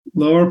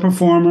lower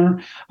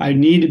performer. I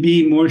need to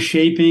be more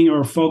shaping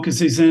or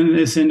focusing in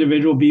this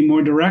individual, be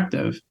more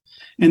directive.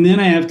 And then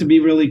I have to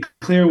be really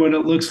clear what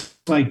it looks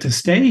like to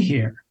stay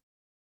here.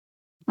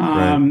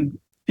 Right.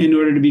 In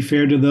order to be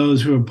fair to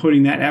those who are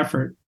putting that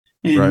effort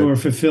and Right. who are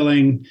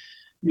fulfilling,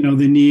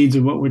 the needs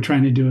of what we're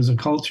trying to do as a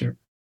culture.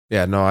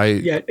 Yeah, no,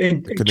 I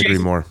couldn't agree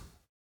more.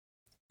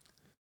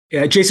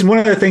 Yeah, Jason, one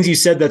of the things you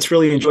said that's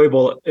really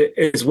enjoyable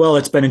as well,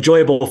 it's been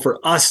enjoyable for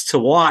us to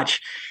watch,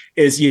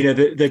 is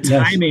the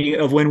timing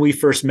of when we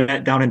first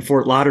met down in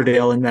Fort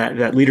Lauderdale and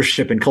that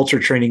leadership and culture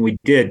training we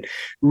did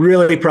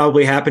really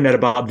probably happened at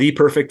about the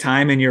perfect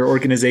time in your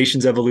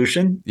organization's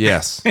evolution.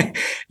 Yes.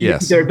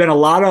 Yes. There have been a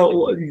lot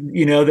of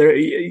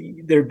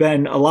there've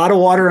been a lot of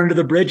water under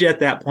the bridge at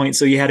that point,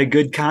 so you had a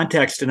good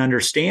context and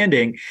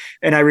understanding.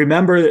 And I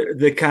remember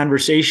the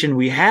conversation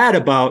we had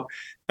about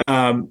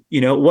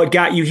what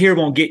got you here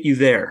won't get you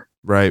there.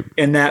 Right.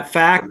 And that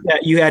fact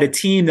that you had a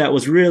team that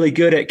was really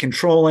good at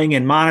controlling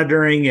and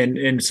monitoring,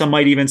 and some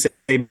might even say,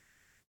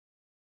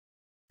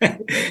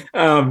 that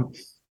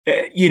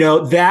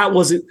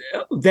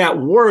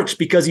works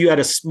because you had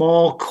a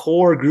small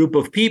core group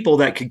of people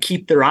that could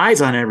keep their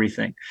eyes on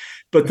everything.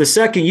 But the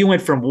second you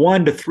went from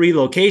 1 to 3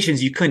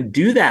 locations, you couldn't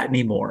do that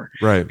anymore.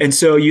 Right. And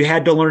so you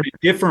had to learn a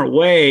different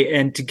way.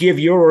 And to give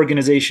your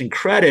organization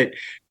credit,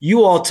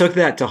 you all took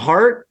that to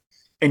heart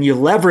and you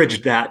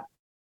leveraged that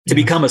to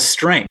become a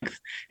strength,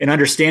 and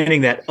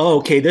understanding that,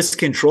 okay, this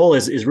control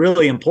is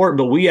really important,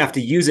 but we have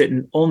to use it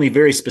in only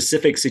very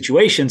specific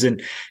situations.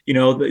 And,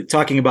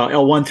 talking about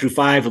L1 through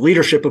 5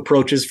 leadership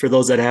approaches, for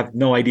those that have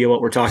no idea what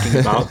we're talking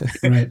about,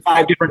 Right.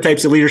 5 different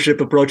types of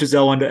leadership approaches,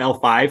 L1 to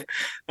L5.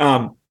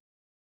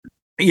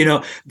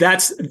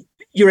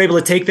 You're able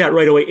to take that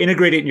right away,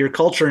 integrate it in your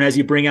culture. And as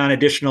you bring on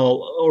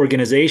additional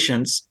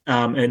organizations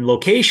and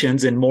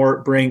locations and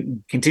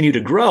continue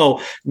to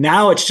grow,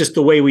 now it's just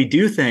the way we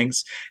do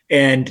things.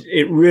 And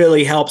it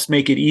really helps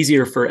make it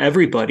easier for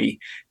everybody.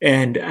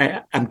 And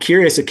I'm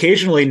curious,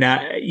 occasionally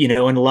now, in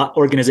a lot of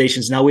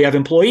organizations now, we have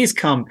employees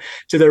come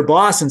to their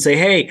boss and say,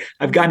 hey,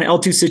 I've got an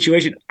L2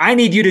 situation. I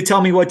need you to tell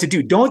me what to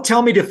do. Don't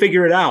tell me to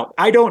figure it out.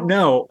 I don't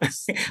know.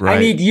 Right. I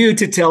need you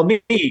to tell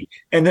me.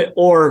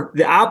 Or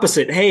the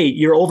opposite. Hey,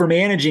 you're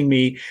overmanaging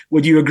me.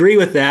 Would you agree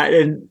with that?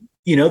 And,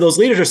 those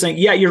leaders are saying,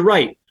 yeah, you're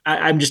right.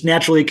 I'm just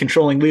naturally a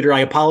controlling leader. I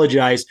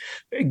apologize.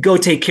 Go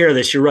take care of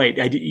this. You're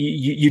right.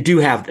 You do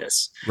have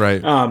this.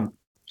 Right.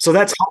 So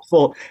that's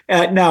helpful.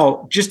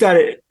 Now, just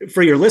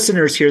for your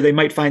listeners here, they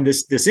might find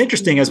this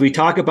interesting as we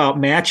talk about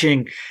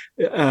matching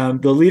the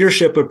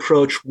leadership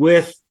approach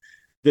with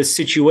the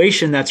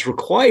situation that's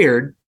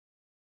required.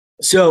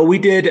 So we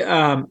did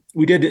a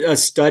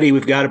study.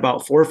 We've got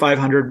about 400 or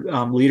 500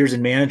 leaders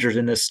and managers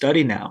in this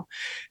study now.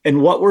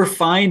 And what we're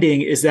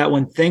finding is that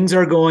when things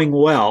are going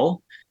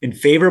well in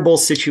favorable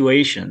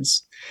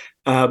situations,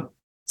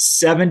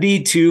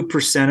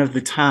 72% of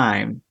the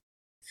time,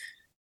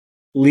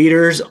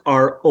 leaders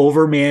are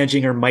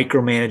overmanaging or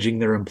micromanaging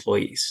their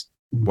employees.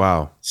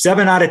 Wow.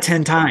 7 out of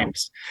 10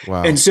 times.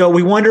 Wow. And so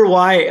we wonder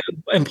why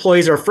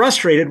employees are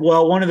frustrated.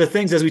 Well, one of the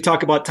things, as we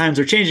talk about times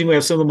are changing, we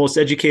have some of the most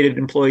educated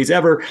employees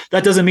ever.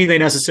 That doesn't mean they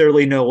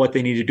necessarily know what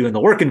they need to do in the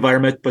work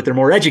environment, but they're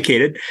more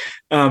educated.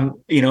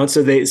 So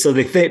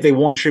they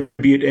won't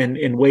contribute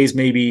in ways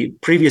maybe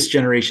previous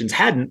generations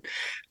hadn't.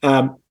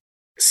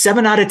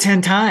 7 out of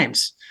 10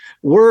 times.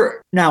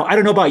 Now, I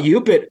don't know about you,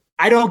 but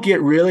I don't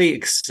get really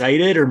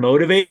excited or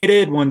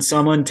motivated when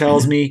someone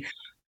tells me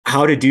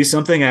how to do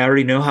something I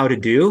already know how to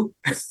do,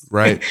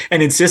 Right.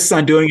 and insists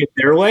on doing it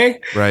their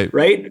way. Right.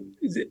 Right.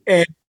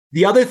 And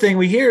the other thing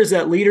we hear is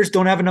that leaders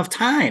don't have enough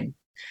time.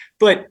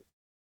 But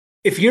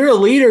if you're a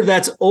leader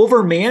that's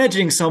over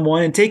managing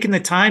someone and taking the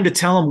time to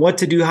tell them what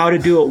to do, how to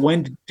do it,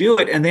 when to do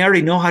it, and they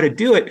already know how to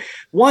do it,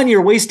 one,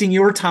 you're wasting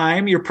your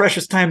time, your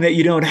precious time that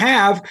you don't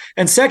have.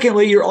 And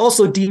secondly, you're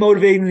also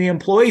demotivating the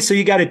employee. So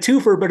you got a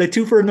twofer, but a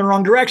twofer in the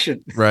wrong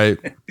direction. Right.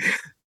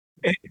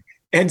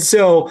 And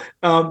so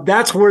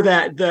that's where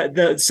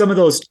the some of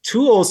those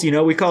tools,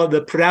 we call it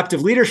the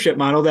adaptive leadership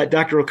model that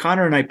Dr.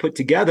 O'Connor and I put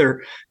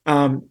together.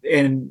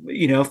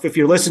 If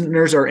your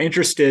listeners are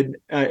interested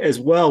as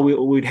well,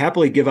 we'd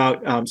happily give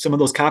out some of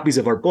those copies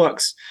of our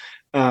books,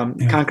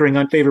 Conquering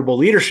Unfavorable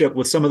Leadership,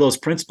 with some of those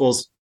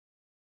principles.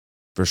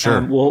 For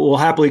sure. We'll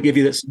happily give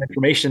you some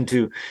information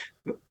to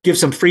give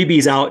some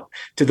freebies out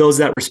to those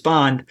that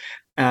respond,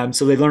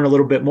 so they learn a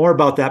little bit more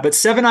about that. But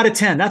 7 out of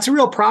 10, that's a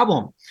real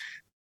problem.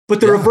 But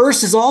the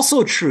reverse is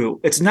also true.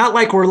 It's not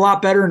like we're a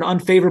lot better in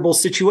unfavorable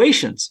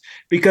situations,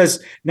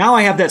 because now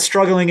I have that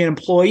struggling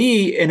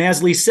employee. And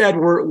as Leigh said,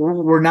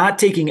 we're not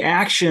taking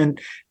action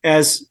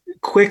as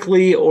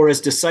quickly or as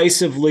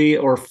decisively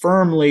or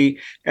firmly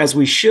as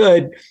we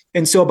should.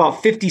 And so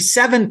about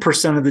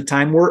 57% of the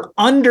time we're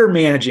under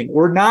managing.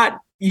 We're not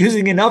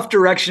using enough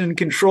direction and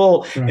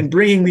control and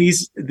bringing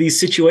these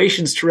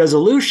situations to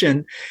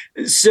resolution.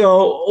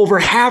 So over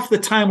half the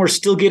time we're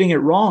still getting it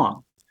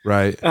wrong.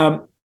 Right.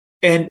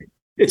 And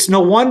it's no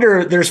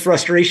wonder there's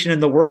frustration in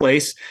the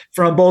workplace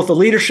from both a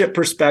leadership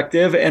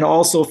perspective and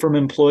also from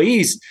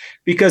employees,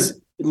 because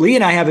Leigh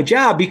and I have a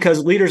job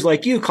because leaders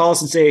like you call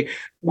us and say,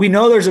 we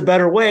know there's a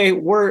better way.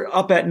 We're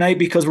up at night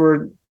because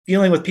we're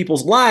dealing with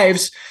people's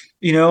lives.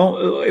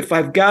 If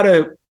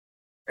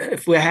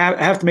we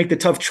have to make the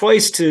tough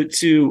choice to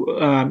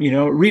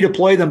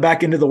redeploy them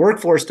back into the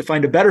workforce to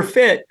find a better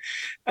fit,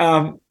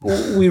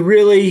 we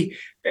really,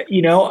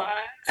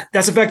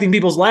 that's affecting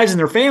people's lives and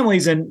their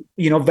families. And,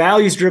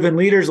 values-driven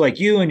leaders like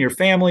you and your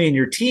family and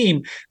your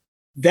team,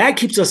 that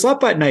keeps us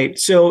up at night.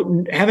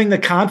 So having the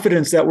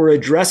confidence that we're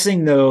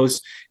addressing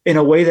those in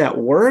a way that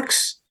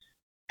works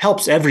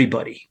helps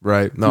everybody.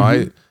 Right. No,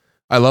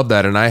 I love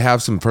that. And I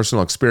have some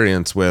personal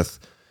experience with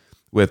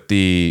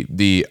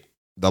the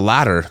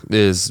latter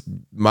is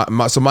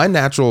my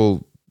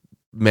natural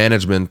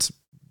management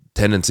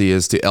tendency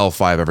is to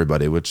L5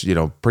 everybody, which,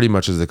 pretty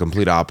much is the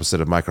complete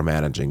opposite of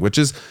micromanaging, which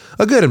is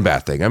a good and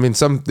bad thing. I mean,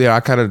 I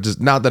kind of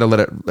just, not that I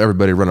let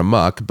everybody run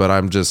amok, but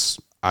I'm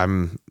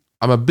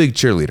a big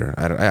cheerleader.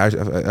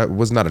 I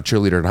was not a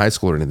cheerleader in high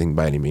school or anything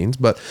by any means,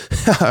 but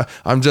I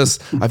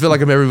feel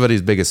like I'm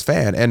everybody's biggest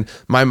fan. And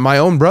my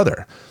own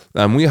brother,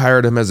 we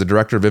hired him as a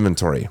director of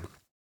inventory.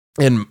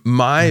 And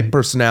my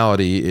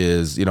personality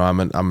is, I'm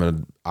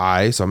an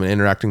I, so I'm an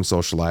interacting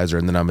socializer,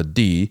 and then I'm a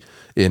D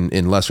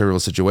in less favorable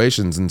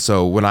situations. And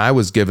so when I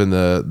was given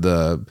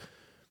the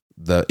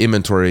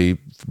inventory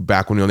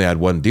back when we only had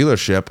one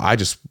dealership, I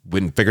just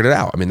went and figured it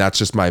out. I mean, that's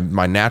just my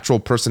natural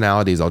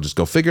personality is I'll just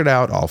go figure it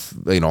out.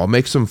 I'll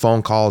make some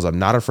phone calls. I'm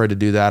not afraid to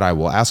do that. I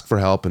will ask for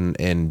help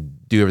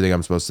and do everything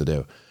I'm supposed to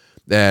do.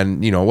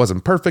 And, it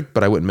wasn't perfect,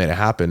 but I wouldn't make it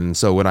happen. And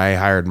so when I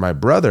hired my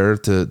brother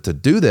to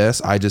do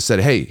this, I just said,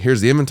 hey,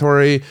 here's the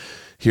inventory.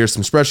 Here's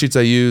some spreadsheets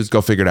I use.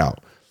 Go figure it out.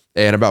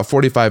 And about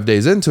 45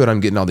 days into it, I'm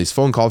getting all these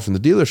phone calls from the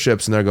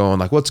dealerships, and they're going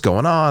like, what's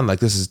going on? Like,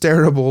 this is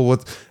terrible.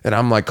 And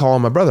I'm like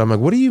calling my brother. I'm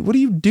like, what are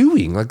you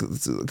doing? Like,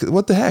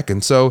 what the heck?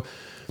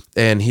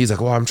 And he's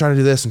like, well, I'm trying to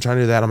do this. I'm trying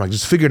to do that. I'm like,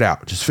 just figure it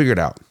out. Just figure it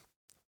out.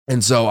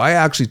 And so I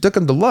actually took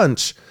him to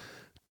lunch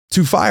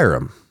to fire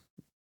him,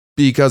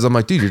 because I'm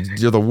like, dude,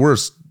 you're the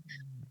worst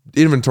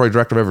inventory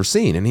director I've ever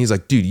seen. And he's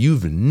like, dude,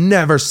 you've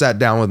never sat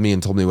down with me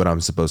and told me what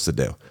I'm supposed to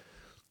do.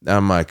 And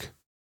I'm like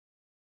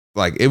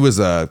it was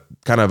a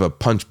kind of a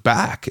punch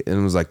back, and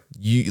it was like,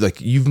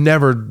 you've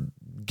never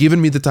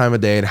given me the time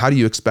of day, and how do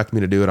you expect me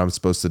to do what I'm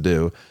supposed to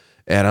do?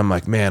 And I'm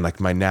like, man,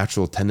 like my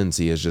natural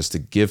tendency is just to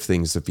give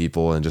things to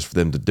people and just for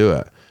them to do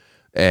it.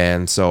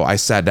 And so I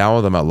sat down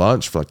with him at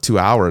lunch for like 2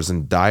 hours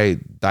and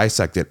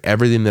dissected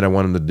everything that I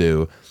wanted him to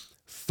do,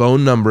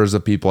 phone numbers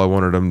of people I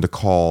wanted him to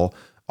call,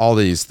 all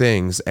these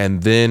things.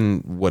 And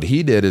then what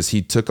he did is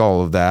he took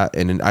all of that,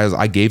 and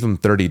I gave him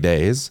 30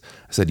 days.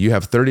 I said, you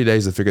have 30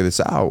 days to figure this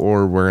out,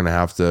 or we're going to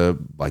have to,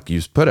 like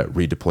you put it,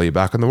 redeploy you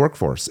back in the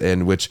workforce.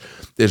 And which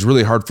is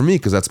really hard for me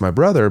because that's my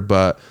brother,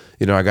 but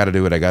I got to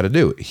do what I got to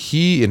do.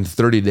 He, in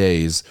 30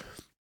 days,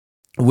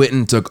 went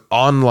and took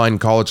online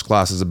college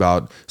classes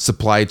about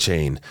supply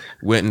chain,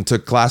 went and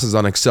took classes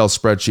on Excel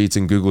spreadsheets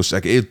and Google.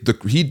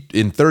 He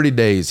in 30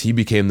 days, he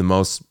became the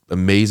most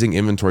amazing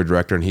inventory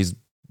director, and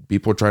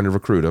people are trying to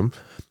recruit him,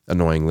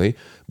 annoyingly,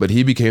 but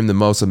he became the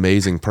most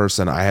amazing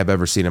person I have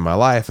ever seen in my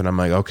life. And I'm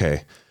like,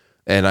 okay.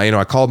 And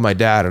I called my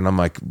dad and I'm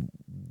like,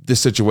 this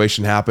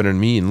situation happened, and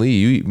me and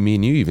Leigh, me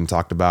and you even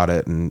talked about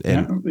it. And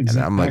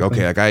I'm like,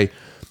 okay, like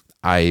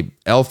I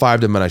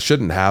L5'd him and I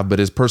shouldn't have, but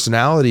his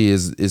personality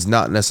is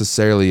not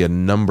necessarily a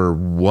number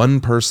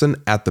one person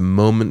at the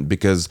moment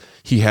because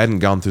he hadn't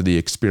gone through the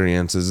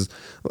experiences,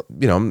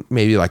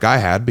 maybe like I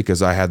had,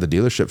 because I had the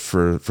dealership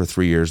for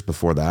 3 years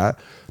before that.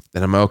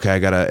 And I'm okay,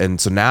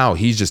 and so now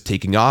he's just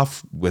taking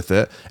off with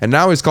it. And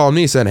now he's calling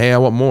me saying, hey, I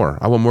want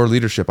more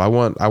leadership. I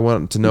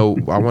want to know,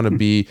 I want to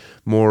be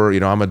more,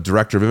 I'm a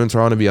director of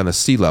inventory. I want to be on the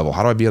C level.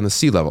 How do I be on the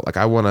C level? Like,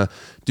 I want to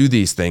do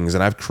these things,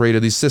 and I've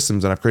created these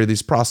systems and I've created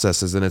these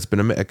processes, and it's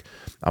been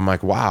I'm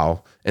like,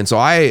 wow. And so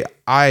I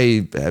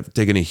have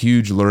taken a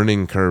huge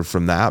learning curve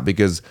from that,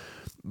 because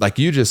like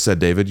you just said,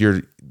 David,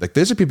 you're like,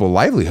 these are people's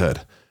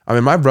livelihood. I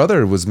mean, my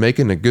brother was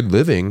making a good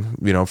living,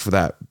 for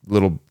that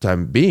little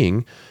time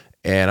being.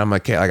 And I'm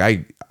like,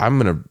 okay, I'm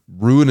going to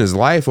ruin his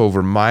life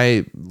over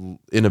my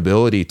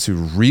inability to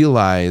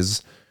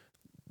realize,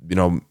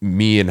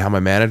 me and how my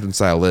management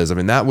style is. I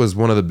mean, that was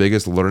one of the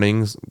biggest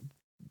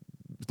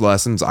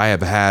lessons I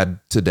have had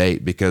to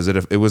date, because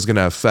it was going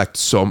to affect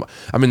so much.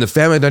 I mean, the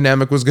family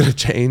dynamic was going to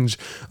change.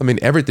 I mean,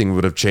 everything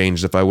would have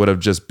changed if I would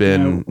have just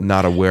been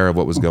not aware of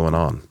what was going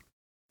on.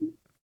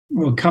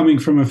 Well, coming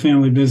from a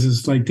family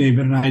business like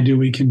David and I do,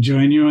 we can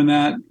join you in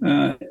that.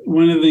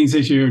 One of the things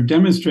that you're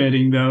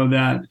demonstrating, though,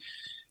 that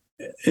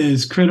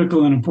is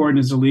critical and important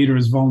as a leader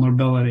is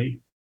vulnerability.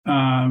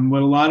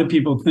 What a lot of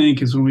people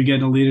think is when we get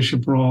in a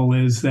leadership role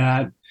is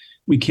that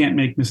we can't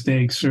make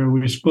mistakes, or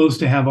we're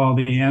supposed to have all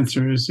the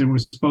answers and we're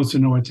supposed to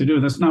know what to do.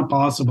 That's not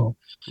possible.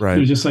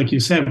 Right. Just like you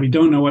said, we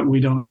don't know what we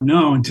don't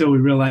know until we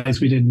realize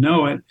we didn't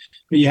know it.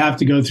 But you have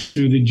to go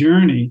through the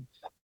journey.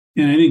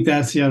 And I think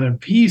that's the other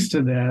piece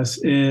to this,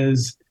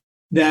 is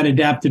that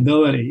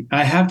adaptability.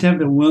 I have to have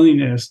the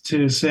willingness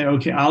to say,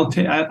 okay,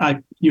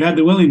 you have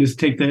the willingness to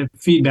take the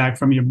feedback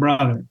from your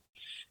brother.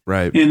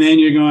 Right. And then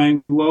you're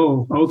going,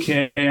 whoa,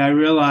 okay, I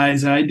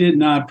realize I did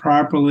not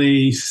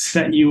properly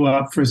set you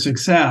up for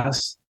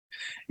success.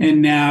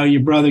 And now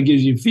your brother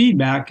gives you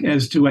feedback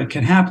as to what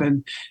can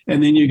happen.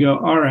 And then you go,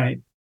 all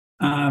right,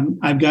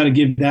 I've got to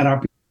give that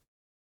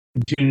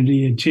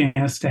opportunity a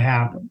chance to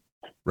happen.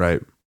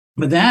 Right.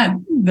 But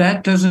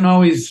that doesn't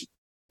always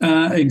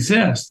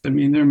exist. I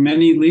mean, there are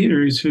many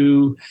leaders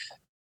who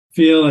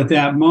feel at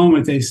that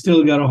moment they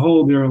still got to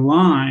hold their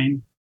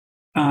line,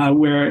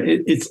 where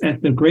it's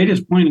at the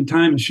greatest point in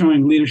time of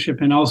showing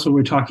leadership. And also,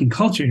 we're talking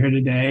culture here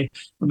today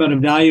about a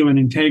value and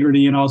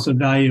integrity, and also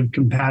value of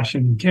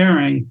compassion and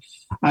caring.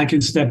 I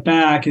can step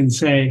back and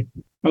say,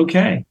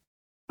 okay,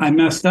 I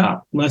messed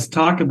up. Let's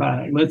talk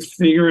about it. Let's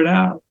figure it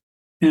out.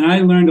 And I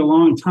learned a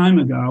long time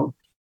ago,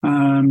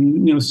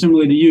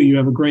 similar to you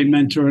have a great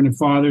mentor and a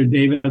father.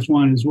 David has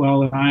one as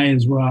well, and I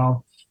as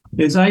well,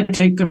 is I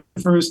take the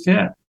first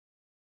hit.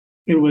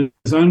 It was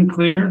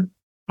unclear.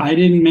 I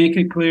didn't make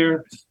it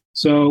clear.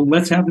 So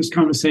let's have this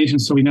conversation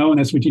so we know. And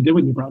that's what you did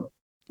with your brother.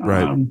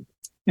 Right.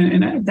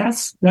 And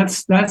that's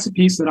a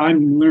piece that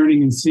I'm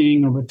learning and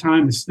seeing over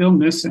time is still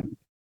missing.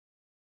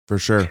 For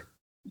sure.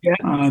 Yeah.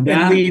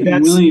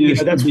 That willingness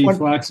to be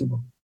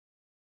flexible.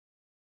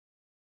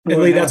 And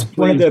Leigh, that's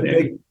one of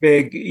the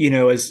big,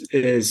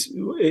 is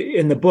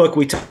in the book,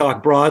 we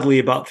talk broadly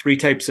about 3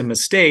 types of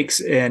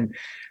mistakes, and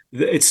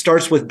it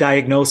starts with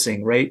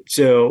diagnosing, right?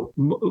 So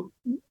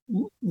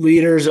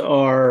leaders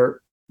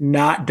are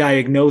not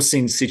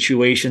diagnosing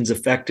situations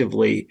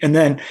effectively. And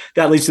then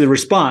that leads to the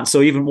response.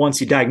 So even once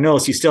you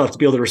diagnose, you still have to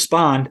be able to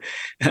respond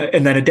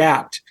and then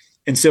adapt.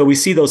 And so we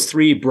see those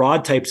 3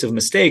 broad types of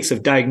mistakes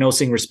of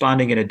diagnosing,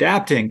 responding, and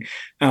adapting.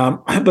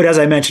 But as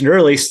I mentioned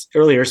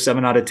earlier,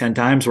 7 out of 10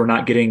 times we're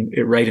not getting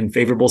it right in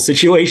favorable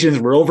situations.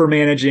 We're over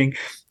managing.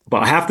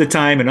 About half the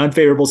time in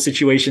unfavorable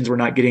situations, we're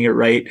not getting it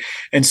right.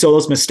 And so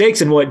those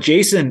mistakes, and what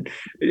Jason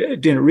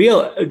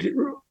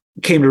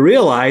came to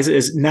realize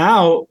is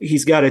now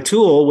he's got a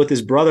tool with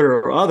his brother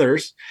or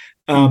others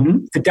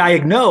to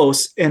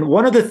diagnose. And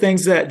one of the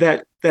things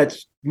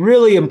that's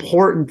really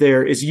important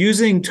there is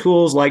using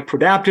tools like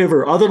Prodaptive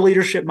or other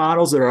leadership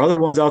models. There are other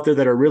ones out there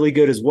that are really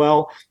good as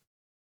well.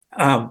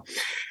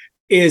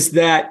 Is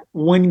that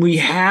when we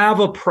have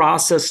a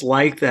process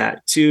like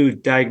that to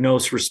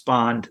diagnose,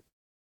 respond,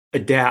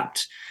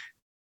 adapt,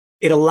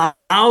 it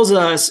allows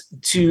us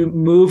to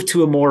move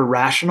to a more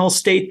rational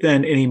state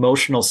than an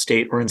emotional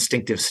state or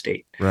instinctive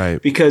state.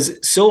 Right. Because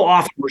so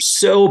often we're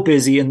so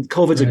busy, and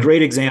COVID's a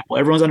great example.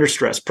 Everyone's under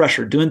stress,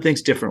 pressure, doing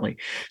things differently.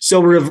 So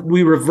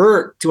we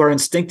revert to our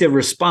instinctive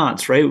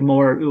response, right?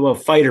 More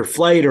fight or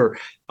flight or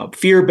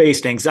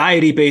fear-based,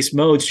 anxiety-based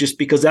modes, just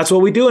because that's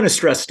what we do in a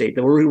stress state.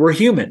 That we're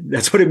human.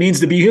 That's what it means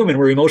to be human.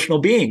 We're emotional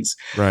beings.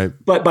 Right.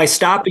 But by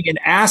stopping and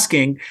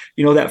asking,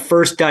 that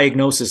first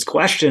diagnosis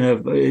question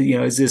of,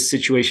 is this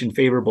situation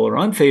favorable or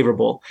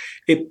unfavorable,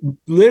 it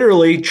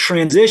literally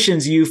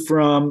transitions you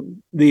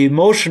from the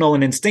emotional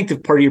and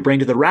instinctive part of your brain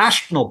to the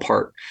rational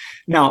part.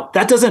 Now,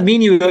 that doesn't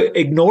mean you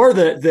ignore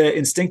the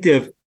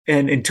instinctive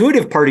and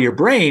intuitive part of your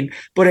brain,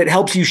 but it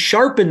helps you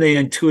sharpen the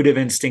intuitive,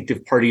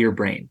 instinctive part of your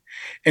brain.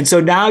 And so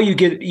now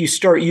you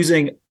start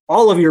using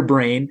all of your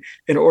brain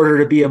in order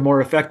to be a more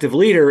effective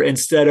leader,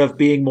 instead of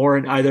being more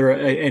in either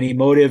an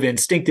emotive,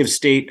 instinctive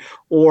state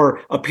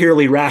or a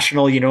purely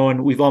rational,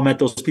 and we've all met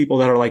those people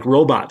that are like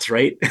robots,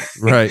 right?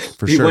 Right,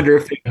 for You sure. wonder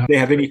if they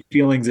have any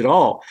feelings at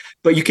all.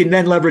 But you can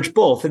then leverage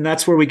both. And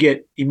that's where we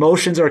get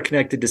emotions are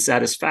connected to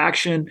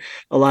satisfaction.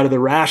 A lot of the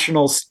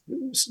rational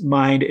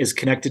mind is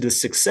connected to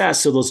success.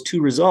 So those two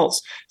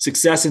results,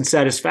 success and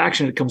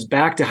satisfaction, it comes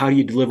back to how do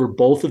you deliver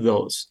both of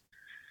those.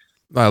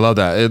 I love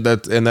that.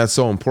 That's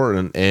so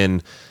important.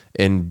 And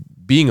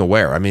being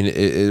aware. I mean,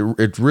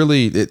 it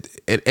really,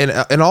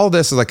 and all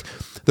this is like,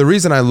 the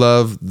reason I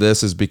love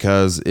this is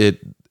because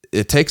it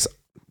takes,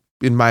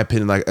 in my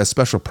opinion, like a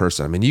special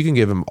person. I mean, you can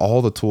give him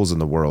all the tools in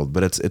the world,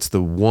 but it's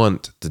the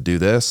want to do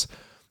this.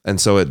 And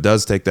so it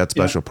does take that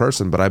special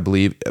person. But I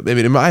believe, I mean,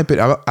 in my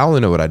opinion, I only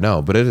know what I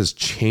know, but it has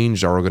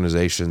changed our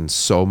organization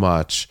so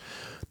much.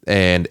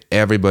 And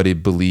everybody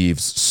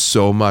believes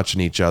so much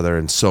in each other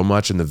and so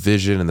much in the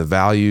vision and the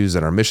values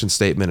and our mission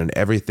statement and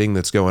everything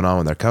that's going on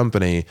with their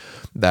company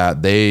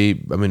that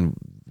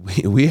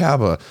we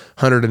have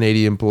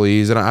 180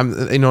 employees,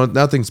 and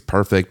nothing's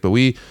perfect, but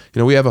we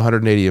have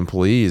 180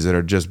 employees that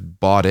are just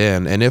bought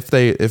in. And if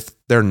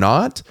they're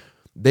not,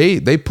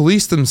 they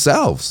police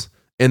themselves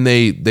and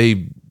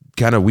they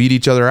kind of weed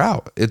each other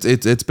out.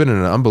 It's been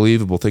an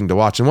unbelievable thing to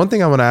watch. And one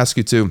thing I want to ask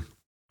you too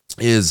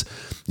is,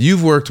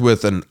 you've worked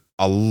with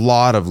a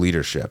lot of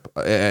leadership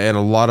and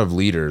a lot of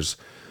leaders.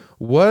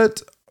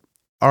 What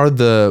are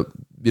the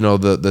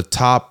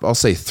top, I'll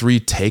say,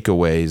 3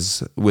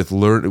 takeaways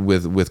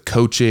with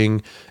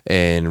coaching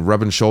and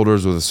rubbing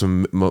shoulders with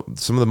some of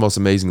the most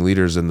amazing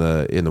leaders in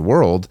the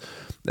world,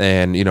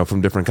 and from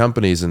different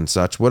companies and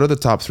such? What are the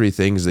top 3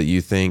 things that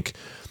you think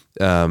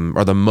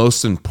are the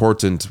most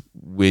important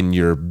when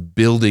you're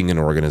building an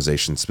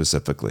organization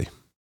specifically?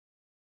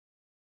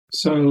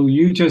 So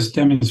you just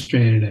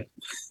demonstrated it.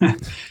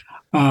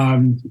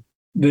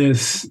 The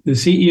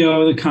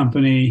CEO of the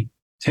company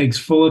takes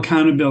full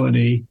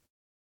accountability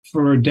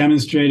for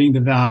demonstrating the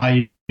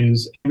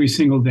values every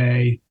single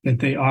day that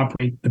they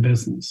operate the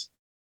business.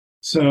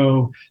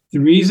 So the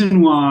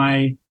reason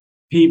why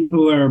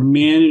people are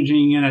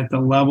managing it at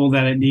the level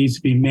that it needs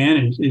to be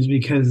managed is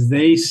because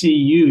they see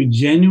you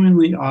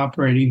genuinely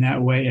operating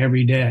that way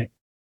every day.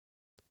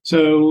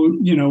 So,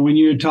 when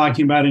you're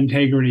talking about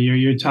integrity or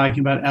you're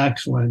talking about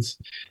excellence,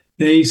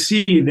 they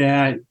see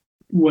that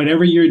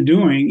whatever you're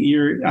doing,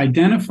 you're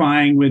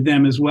identifying with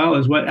them as well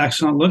as what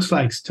excellent looks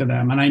like to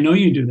them. And I know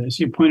you do this.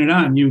 You pointed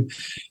out,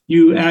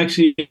 you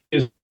actually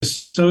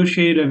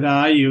associate a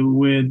value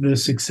with the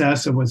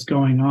success of what's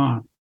going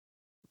on.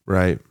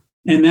 Right.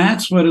 And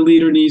that's what a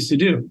leader needs to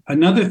do.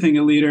 Another thing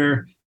a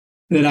leader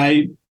that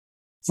I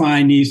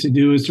find needs to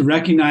do is to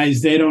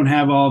recognize they don't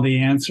have all the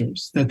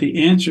answers, that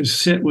the answers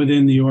sit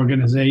within the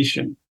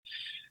organization.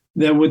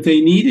 That what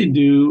they need to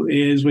do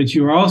is what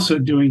you're also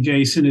doing,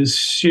 Jason, is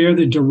share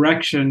the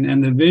direction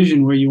and the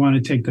vision where you want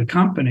to take the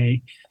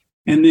company,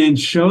 and then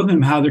show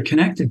them how they're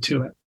connected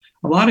to it.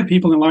 A lot of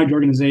people in large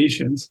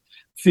organizations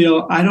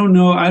feel, I don't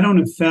know, I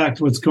don't affect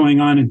what's going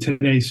on in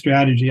today's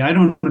strategy. I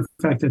don't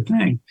affect a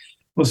thing.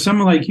 Well,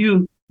 someone like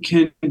you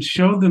can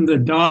show them the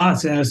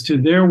dots as to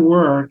their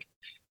work,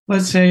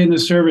 let's say in the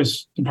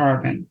service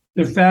department.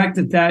 The fact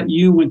that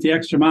you went the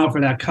extra mile for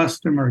that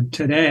customer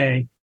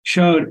today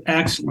showed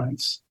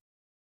excellence.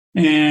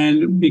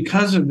 And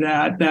because of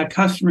that, that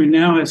customer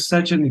now has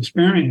such an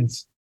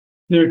experience.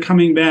 They're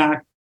coming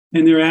back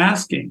and they're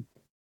asking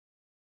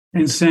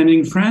and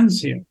sending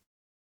friends here.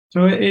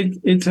 So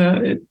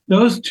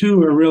those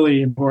 2 are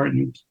really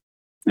important.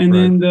 And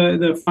then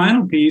the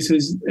final piece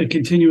is a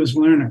continuous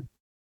learner,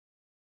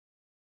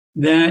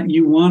 that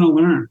you want to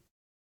learn,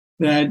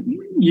 that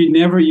you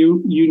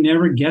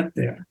never get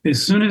there.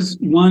 As soon as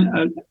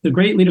the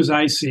great leaders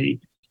I see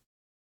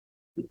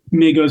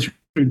may go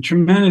through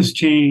tremendous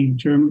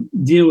change or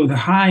deal with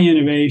high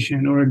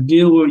innovation or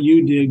deal with what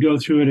you did, go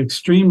through an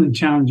extremely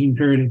challenging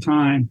period of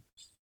time,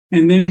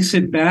 and then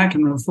sit back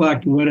and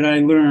reflect, what did I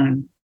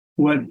learn?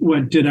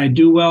 What did I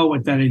do well?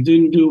 What did I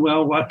didn't do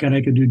well? What could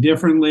I do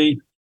differently?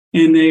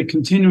 And they're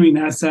continuing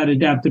that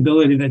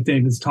adaptability that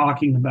David's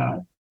talking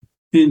about,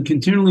 and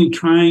continually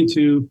trying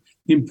to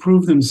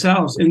improve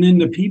themselves. And then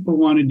the people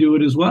want to do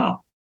it as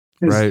well.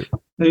 Right.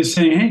 They're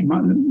saying, hey,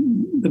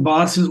 the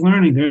boss is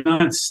learning. They're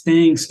not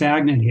staying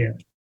stagnant here.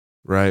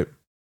 Right.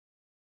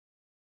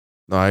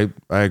 No,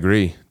 I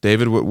agree.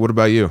 David, what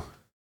about you?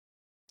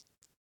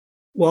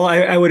 Well,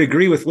 I would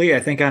agree with Leigh, I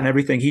think, on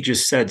everything he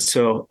just said.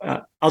 So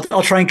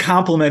I'll try and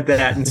complement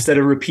that instead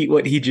of repeat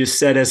what he just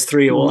said as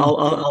 3. Well,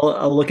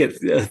 I'll look at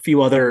a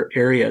few other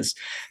areas.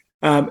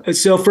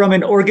 So from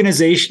an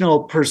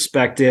organizational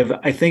perspective,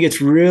 I think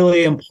it's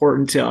really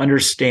important to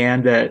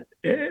understand that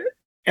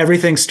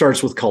everything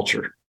starts with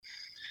culture.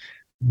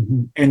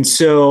 Mm-hmm. And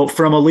so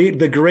from what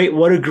do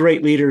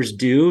great leaders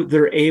do?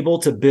 They're able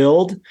to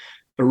build,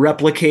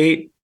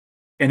 replicate,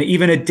 and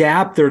even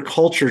adapt their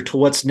culture to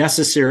what's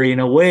necessary in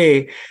a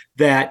way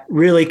that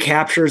really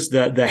captures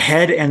the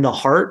head and the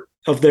heart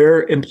of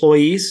their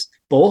employees,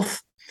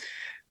 both.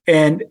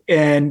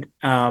 Michael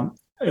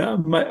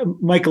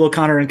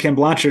O'Connor and Ken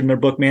Blanchard in their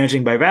book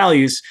Managing by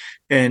Values,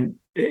 and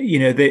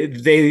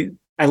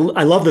I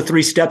love the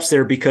 3 steps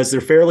there because they're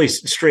fairly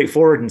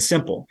straightforward and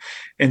simple.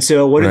 And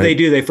so what do they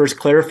do? They first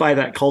clarify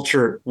that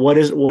culture. What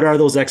are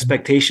those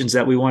expectations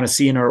that we want to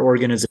see in our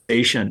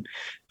organization?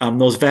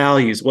 Those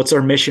values. What's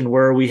our mission?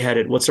 Where are we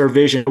headed? What's our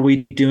vision? Are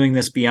we doing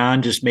this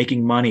beyond just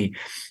making money?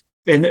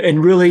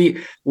 And really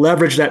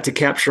leverage that to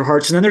capture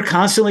hearts. And then they're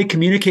constantly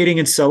communicating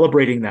and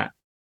celebrating that,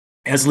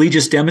 as Leigh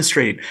just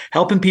demonstrated,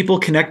 helping people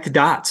connect the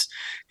dots.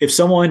 If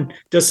someone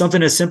does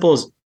something as simple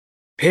as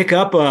pick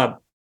up a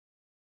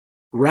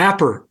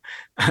wrapper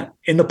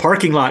in the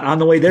parking lot on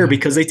the way there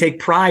because they take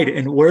pride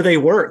in where they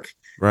work,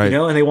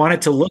 and they want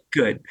it to look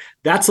good.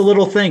 That's a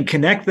little thing.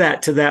 Connect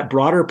that to that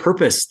broader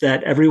purpose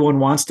that everyone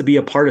wants to be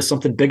a part of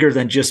something bigger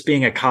than just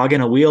being a cog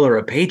in a wheel or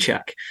a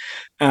paycheck.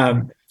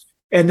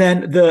 And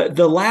then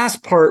the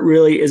last part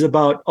really is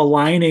about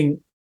aligning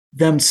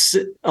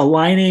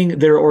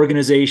their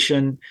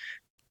organization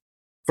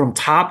from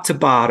top to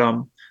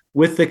bottom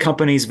with the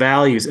company's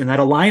values. And that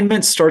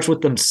alignment starts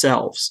with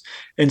themselves.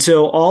 And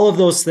so all of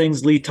those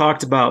things Leigh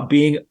talked about,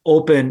 being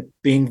open,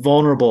 being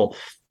vulnerable,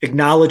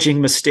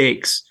 acknowledging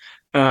mistakes,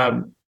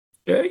 constantly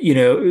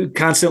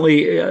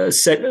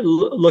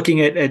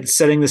looking at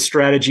setting the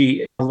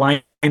strategy,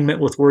 alignment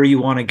with where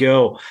you want to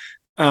go.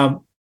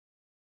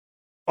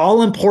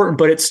 All important,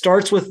 but it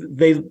starts with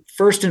they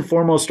first and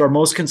foremost are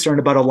most concerned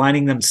about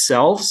aligning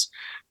themselves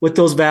with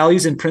those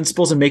values and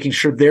principles and making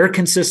sure they're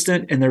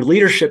consistent and their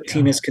leadership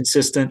team is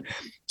consistent.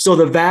 So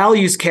the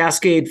values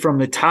cascade from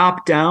the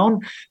top down,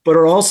 but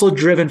are also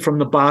driven from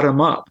the bottom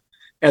up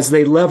as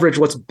they leverage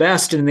what's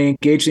best and they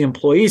engage the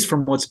employees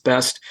from what's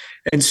best.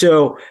 And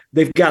so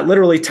they've got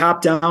literally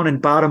top down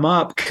and bottom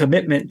up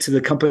commitment to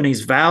the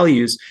company's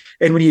values.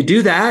 And when you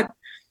do that,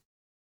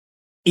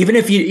 even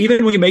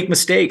when you make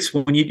mistakes,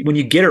 when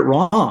you get it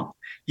wrong,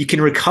 you can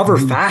recover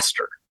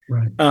faster.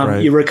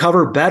 You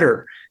recover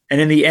better. And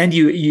in the end,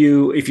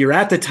 you if you're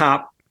at the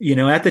top,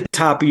 at the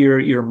top of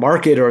your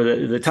market or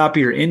the top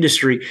of your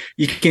industry,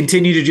 you can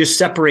continue to just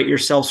separate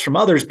yourselves from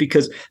others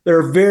because there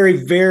are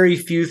very, very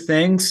few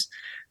things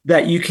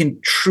that you can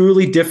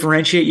truly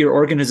differentiate your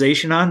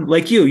organization on.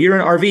 Like you're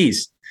in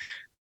RVs.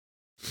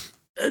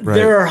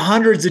 There are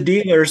hundreds of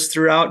dealers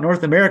throughout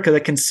North America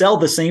that can sell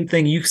the same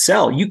thing you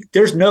sell. You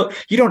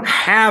don't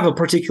have a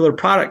particular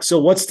product. So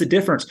what's the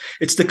difference?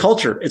 It's the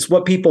culture. It's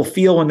what people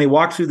feel when they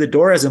walk through the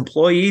door as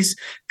employees,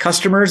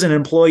 customers and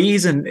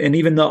employees, and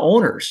even the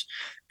owners.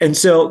 And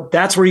so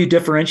that's where you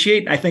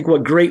differentiate. I think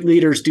what great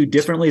leaders do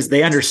differently is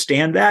they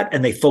understand that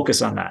and they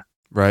focus on that.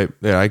 Right.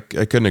 Yeah, I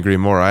couldn't agree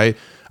more. I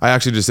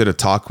actually just did a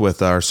talk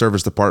with our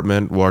service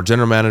department, our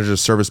general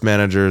managers, service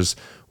managers,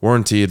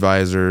 warranty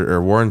advisor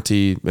or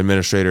warranty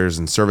administrators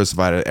and service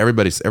advisor,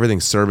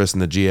 everything's service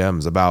and the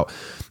GMs about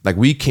like,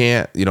 we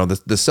can't,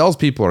 the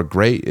salespeople are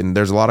great and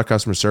there's a lot of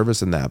customer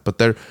service in that, but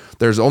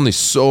there's only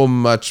so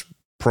much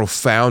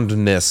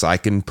profoundness I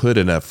can put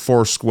in a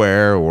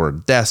Foursquare or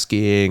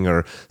desking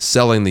or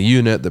selling the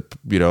unit that,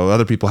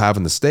 other people have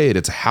in the state.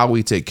 It's how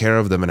we take care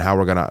of them and how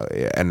we're going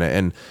to,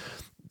 and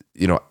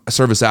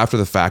service after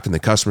the fact, and the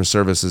customer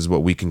service is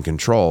what we can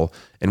control,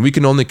 and we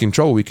can only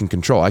control what we can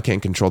control. I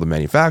can't control the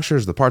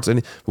manufacturers, the parts,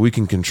 but we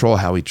can control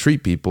how we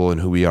treat people and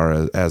who we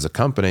are as a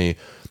company.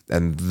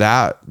 And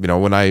that,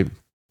 when I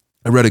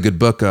read a good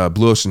book,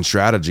 Blue Ocean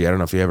Strategy. I don't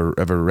know if you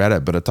ever read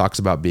it, but it talks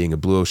about being a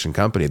blue ocean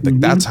company. Like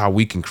that's how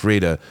we can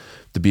to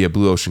be a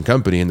blue ocean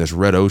company in this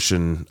red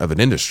ocean of an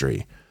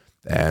industry.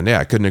 And yeah,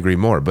 I couldn't agree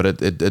more,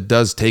 but it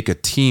does take a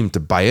team to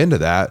buy into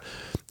that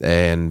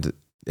and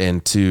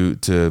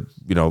to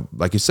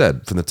like you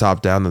said, from the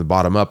top down and the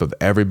bottom up of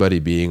everybody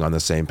being on the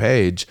same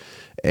page.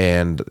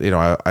 And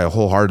I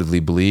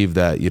wholeheartedly believe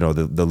that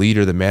the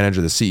leader, the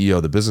manager, the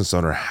CEO, the business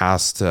owner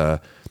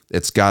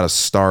it's got to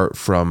start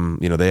from,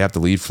 they have to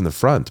lead from the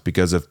front,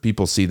 because if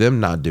people see them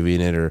not doing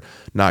it or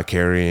not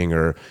carrying,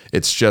 or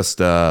it's just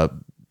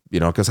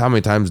because how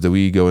many times do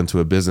we go into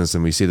a business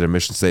and we see their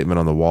mission statement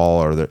on the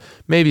wall, or there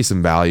maybe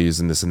some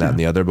values and this and that and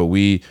the other, but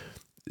we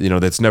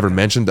that's never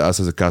mentioned to us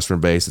as a customer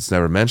base. It's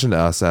never mentioned to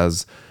us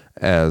as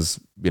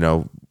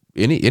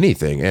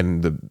anything.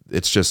 And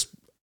it's just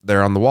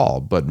there on the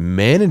wall, but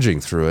managing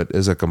through it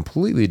is a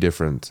completely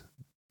different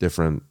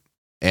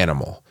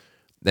animal.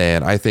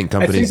 And I think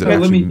companies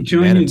let me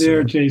join you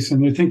there,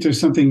 Jason. I think there's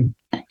something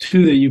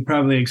too that you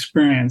probably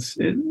experienced.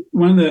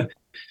 One of the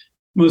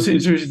most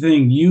interesting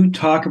things, you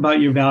talk about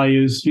your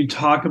values, you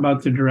talk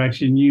about the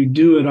direction, you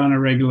do it on a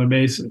regular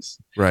basis.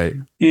 Right.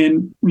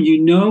 And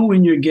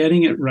when you're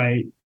getting it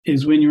right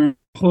is when your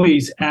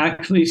employees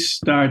actually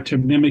start to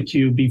mimic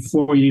you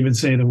before you even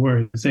say the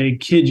words. They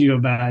kid you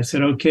about it. I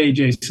said, okay,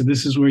 Jason,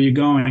 this is where you're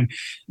going.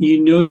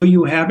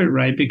 You have it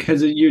right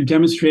because you're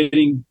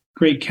demonstrating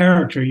great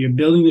character. You're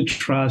building the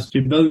trust.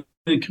 You're building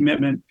the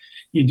commitment.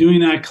 You're doing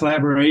that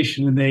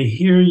collaboration, and they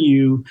hear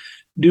you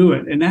do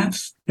it, and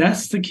that's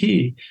the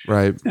key.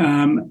 Right.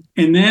 And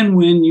then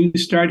when you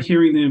start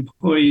hearing the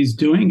employees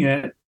doing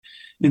it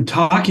and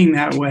talking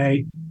that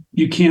way,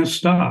 you can't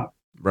stop.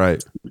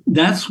 Right.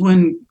 That's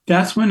when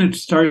it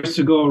starts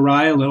to go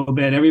awry a little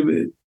bit.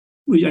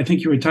 I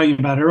think you were talking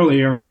about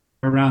earlier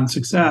around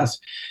success.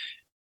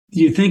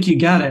 You think you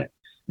got it.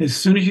 As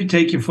soon as you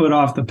take your foot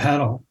off the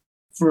pedal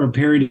for a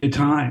period of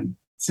time,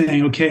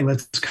 saying, okay,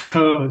 let's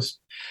coast,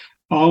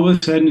 all of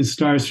a sudden it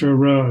starts to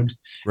erode.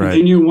 Right. And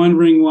then you're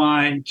wondering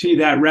why, gee,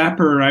 that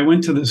wrapper, I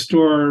went to the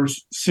store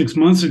 6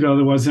 months ago,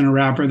 there wasn't a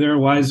wrapper there.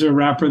 Why is there a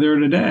wrapper there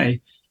today?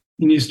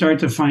 And you start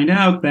to find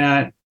out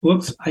that,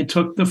 whoops, I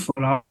took the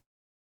foot off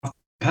the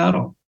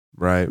pedal.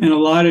 Right. And a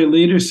lot of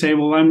leaders say,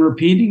 well, I'm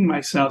repeating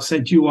myself.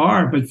 Said you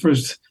are, but for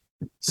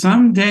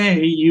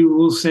someday you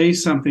will say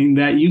something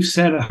that you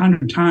said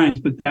 100 times,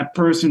 but that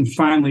person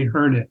finally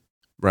heard it.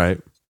 Right.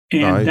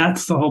 And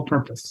that's the whole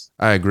purpose.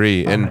 I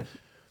agree. And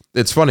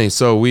it's funny.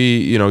 So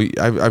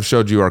I've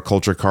showed you our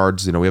culture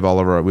cards. We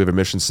have we have a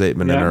mission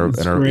statement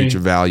and our each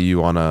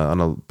value on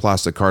a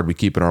plastic card we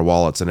keep in our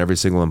wallets, and every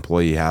single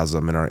employee has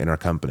them in our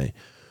company.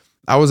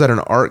 I was at an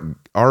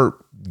art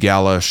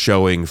gala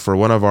showing for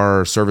one of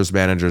our service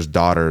manager's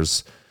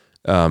daughters.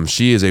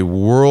 She is a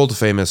world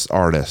famous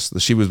artist.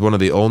 She was one of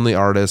the only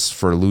artists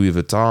for Louis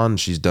Vuitton.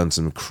 She's done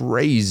some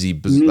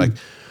crazy,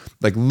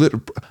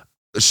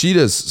 she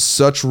does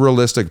such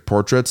realistic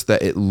portraits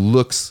that it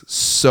looks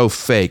so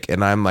fake.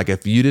 And I'm like,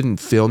 if you didn't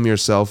film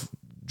yourself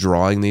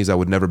drawing these, I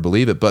would never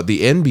believe it. But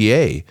the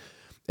NBA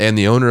and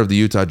the owner of the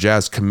Utah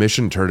Jazz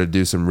commissioned her to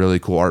do some really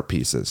cool art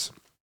pieces.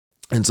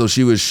 And so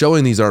she was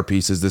showing these art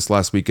pieces this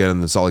last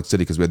weekend in Salt Lake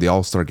City because we had the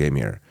All-Star game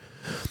here.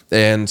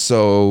 And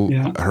so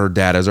her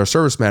dad is our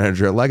service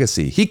manager at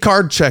Legacy. He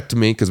card checked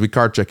me because we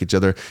card check each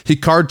other. He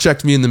card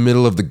checked me in the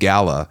middle of the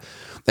gala.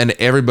 And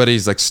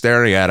everybody's like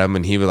staring at him,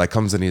 and he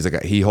comes in, he's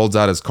like, he holds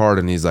out his card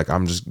and he's like,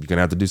 I'm just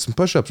gonna have to do some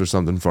push-ups or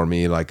something for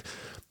me. Like,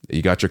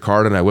 you got your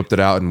card? And I whipped it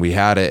out and we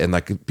had it. And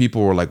like,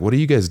 people were like, what are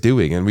you guys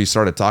doing? And we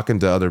started talking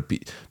to other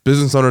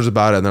business owners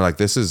about it. And they're like,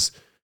 this is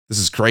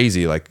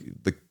crazy. Like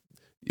the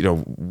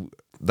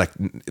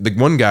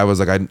one guy was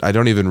like, I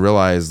don't even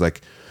realize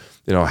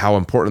how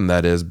important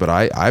that is. But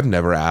I've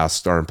never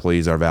asked our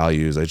employees our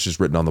values. It's just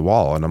written on the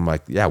wall. And I'm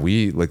like, yeah,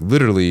 we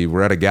literally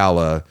we're at a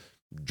gala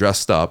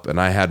dressed up,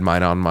 and I had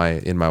mine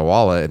in my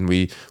wallet, and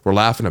we were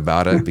laughing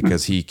about it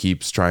because he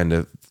keeps trying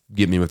to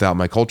get me without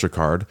my culture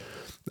card.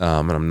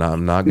 And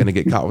I'm not going to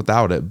get caught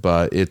without it,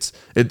 but it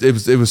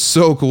was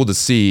so cool to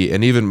see.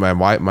 And even my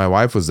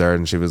wife was there,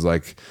 and she was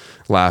like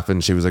laughing.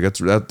 She was like,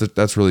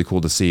 that's really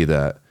cool to see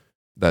that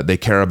they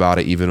care about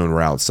it even when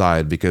we're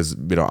outside, because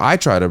I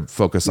try to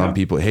focus on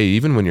people. Hey,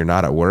 even when you're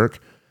not at work,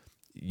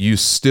 you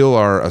still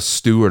are a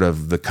steward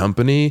of the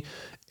company.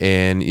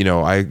 And,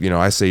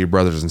 I say your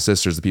brothers and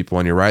sisters, the people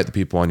on your right, the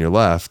people on your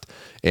left.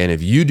 And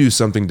if you do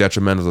something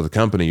detrimental to the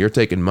company, you're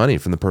taking money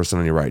from the person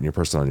on your right and your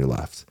person on your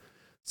left.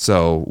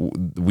 So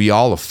we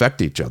all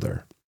affect each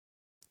other,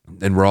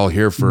 and we're all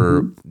here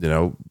for,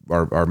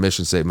 our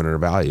mission statement and our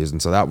values. And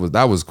so that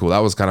was cool. That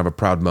was kind of a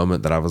proud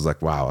moment that I was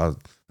like, wow,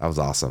 that was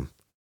awesome.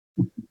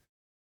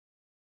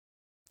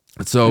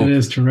 So it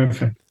is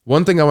terrific.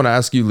 One thing I want to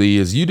ask you, Leigh,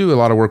 is you do a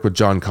lot of work with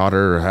John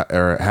Cotter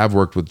or have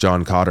worked with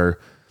John Cotter.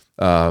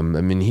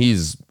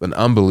 He's an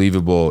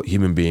unbelievable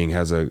human being,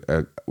 has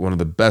one of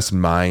the best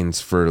minds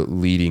for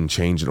leading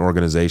change in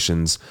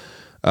organizations.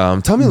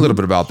 Tell me a little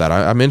bit about that.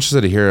 I'm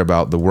interested to hear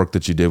about the work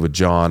that you did with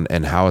John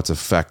and how it's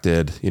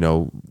affected,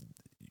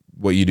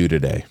 what you do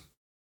today.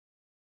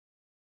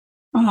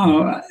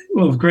 Oh,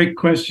 well, great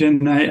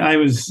question. I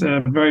was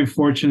very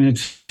fortunate,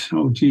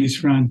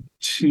 around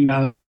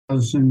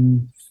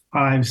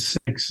 2005,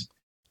 6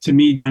 to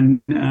meet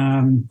him.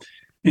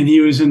 And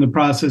he was in the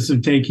process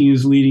of taking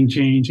his Leading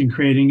Change and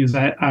creating his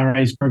Our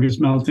Iceberg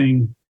is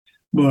Melting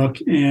book.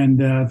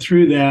 And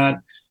through that,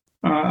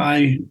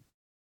 I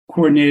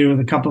coordinated with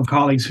a couple of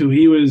colleagues who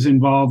he was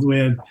involved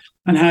with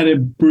on how to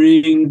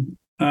bring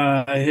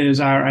his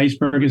Our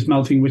Iceberg is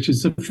Melting, which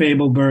is the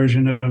fabled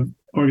version of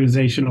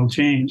organizational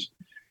change,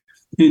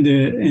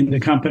 into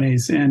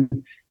companies.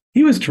 And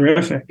he was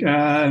terrific.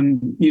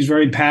 He's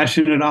very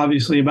passionate,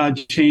 obviously, about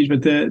change,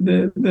 but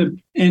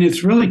and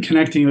it's really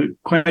connecting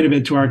quite a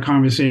bit to our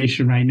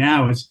conversation right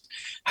now. Is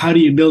how do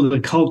you build a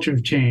culture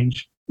of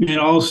change? It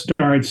all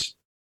starts,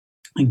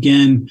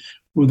 again,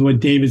 with what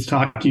David's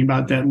talking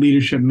about, that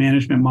leadership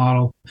management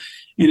model.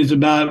 And it's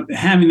about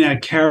having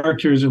that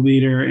character as a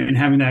leader and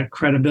having that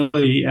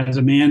credibility as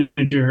a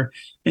manager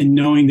and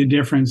knowing the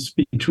difference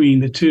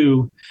between the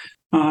two.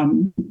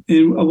 And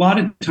a lot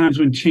of times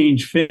when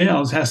change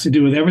fails, has to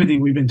do with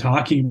everything we've been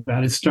talking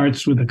about. It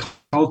starts with a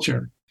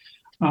culture.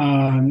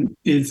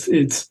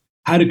 It's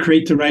how to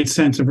create the right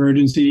sense of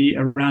urgency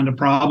around a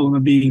problem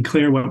and being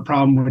clear what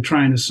problem we're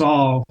trying to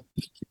solve,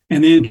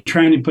 and then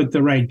trying to put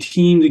the right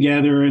team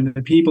together and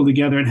the people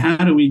together. And how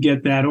do we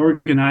get that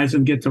organized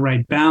and get the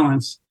right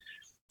balance?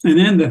 And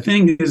then the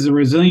thing is the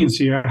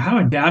resiliency, or how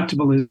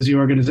adaptable is the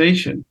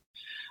organization?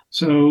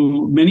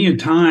 So many a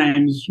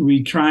times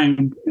we try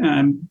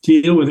and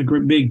deal with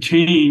a big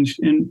change,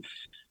 and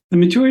the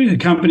majority of the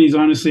companies,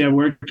 honestly, I've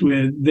worked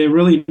with, they're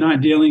really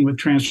not dealing with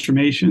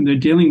transformation. They're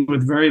dealing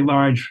with very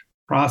large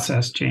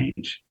process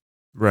change.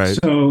 Right.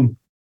 So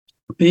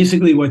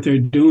basically what they're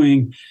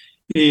doing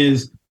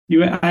is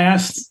I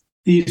asked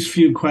these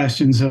few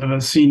questions of a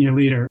senior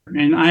leader,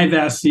 and I've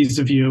asked these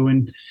of you,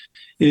 and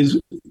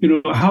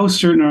how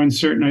certain or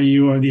uncertain are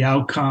you of the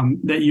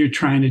outcome that you're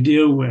trying to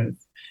deal with?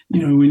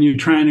 When you're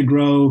trying to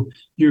grow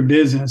your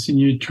business and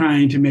you're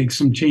trying to make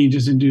some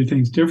changes and do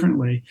things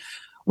differently.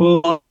 Well,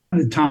 a lot of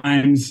the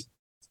times,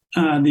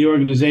 the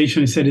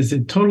organization said, is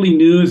it totally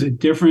new? Is it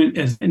different?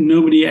 Has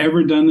nobody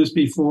ever done this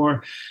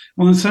before?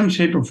 Well, in some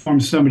shape or form,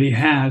 somebody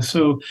has.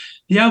 So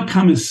the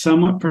outcome is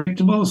somewhat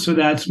predictable. So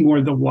that's more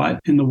the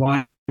what and the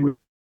why.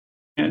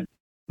 But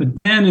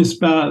then it's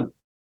about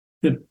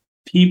the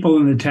people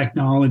and the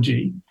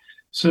technology.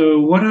 So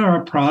what are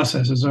our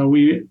processes?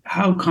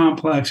 How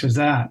complex is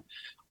that?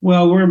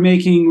 Well, we're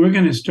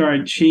going to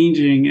start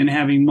changing and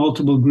having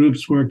multiple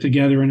groups work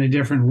together in a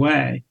different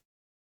way.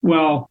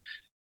 Well,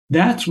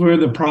 that's where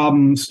the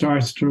problem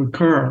starts to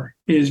occur,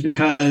 is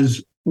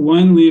because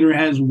one leader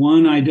has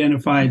one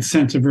identified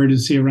sense of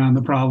urgency around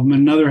the problem,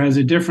 another has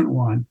a different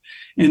one,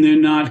 and they're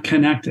not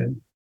connected.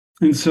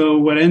 And so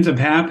what ends up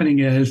happening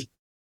is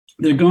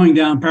they're going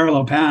down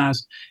parallel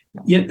paths,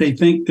 yet they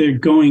think they're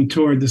going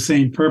toward the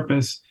same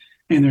purpose,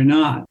 and they're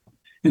not.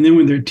 And then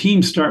when their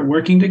teams start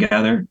working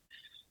together,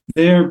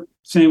 they're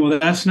saying, well,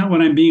 that's not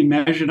what I'm being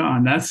measured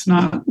on. That's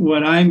not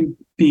what I'm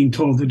being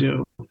told to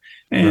do.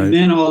 And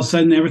then all of a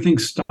sudden, everything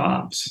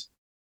stops.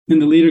 And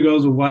the leader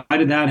goes, well, why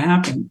did that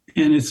happen?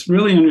 And it's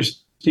really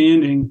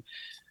understanding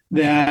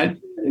that,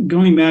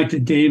 going back to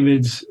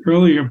David's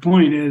earlier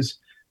point, is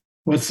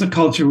what's the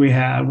culture we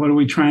have? What are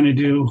we trying to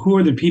do? Who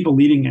are the people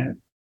leading it?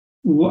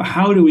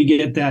 How do we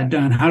get that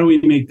done? How do we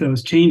make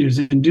those changes?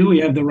 And do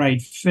we have the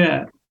right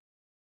fit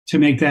to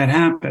make that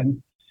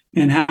happen?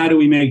 And how do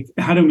we make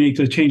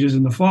those changes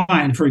in the fly?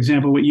 And for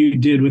example, what you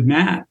did with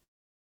Matt,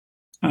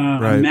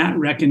 Matt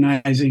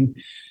recognizing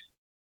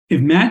if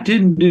Matt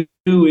didn't do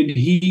what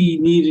he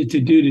needed to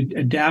do to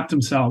adapt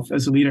himself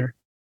as a leader,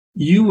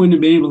 you wouldn't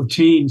have been able to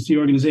change the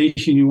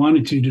organization you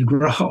wanted to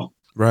grow.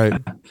 Right.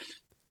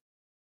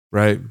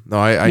 Right. No,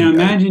 now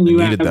imagine you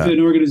have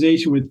an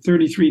organization with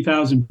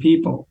 33,000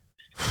 people,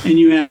 and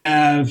you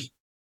have,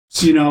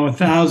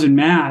 1,000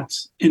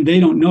 Matts, and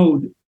they don't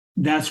know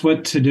that's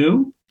what to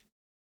do.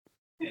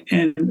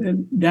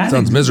 And that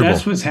sounds miserable.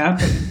 That's what's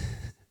happening.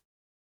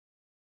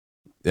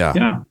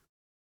 Yeah.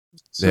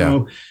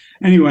 So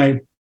anyway,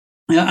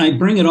 I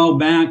bring it all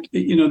back.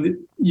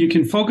 You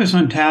can focus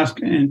on task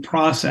and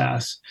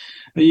process,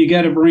 but you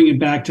got to bring it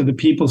back to the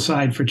people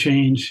side for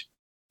change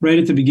right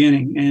at the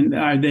beginning. And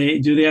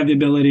do they have the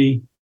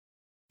ability?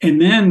 And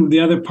then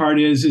the other part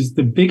is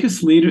the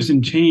biggest leaders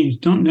in change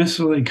don't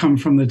necessarily come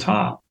from the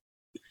top.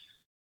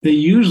 They're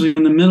usually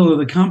in the middle of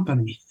the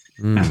company.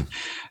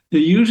 They're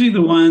usually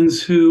the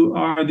ones who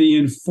are the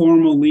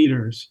informal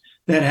leaders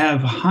that have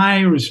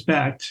high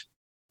respect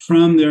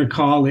from their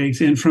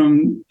colleagues and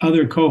from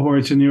other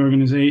cohorts in the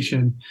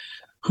organization,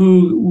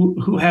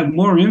 who have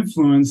more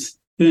influence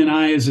than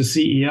I as a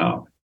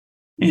CEO.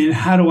 And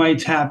how do I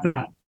tap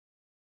that?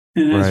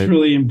 And that's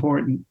really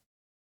important.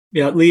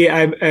 Yeah, Leigh,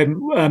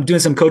 I'm doing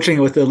some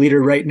coaching with a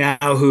leader right now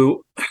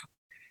who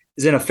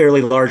is in a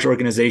fairly large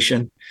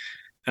organization.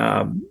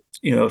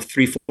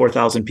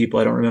 3,000-4,000 people.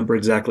 I don't remember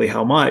exactly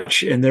how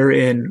much. And they're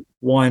in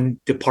one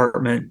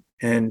department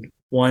and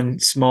one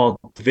small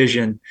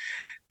division.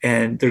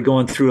 And they're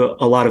going through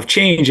a lot of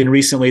change. And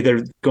recently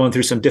they're going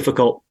through some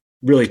difficult,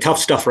 really tough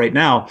stuff right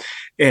now.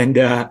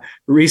 And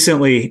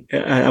recently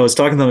I was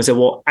talking to them and said,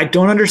 well, I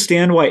don't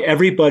understand why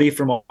everybody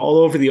from all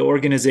over the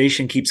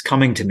organization keeps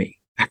coming to me.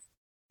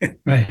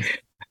 Right.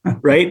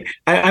 Right.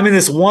 I'm in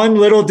this one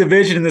little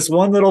division, in this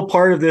one little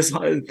part of this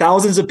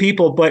thousands of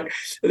people, but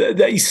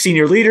the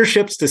senior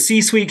leaderships, the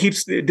C-suite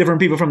keeps different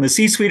people from the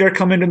C-suite are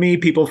coming to me.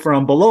 People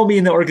from below me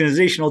in the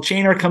organizational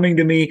chain are coming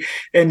to me.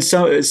 And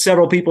so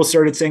several people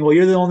started saying, well,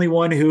 you're the only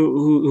one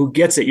who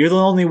gets it. You're the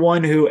only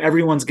one who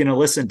everyone's going to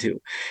listen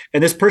to.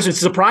 And this person's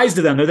surprised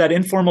to them. They're that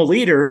informal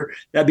leader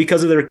that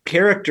because of their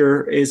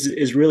character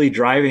is really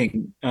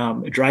driving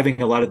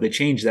a lot of the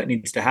change that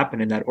needs to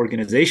happen in that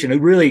organization. A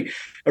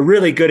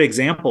really good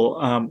example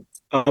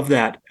of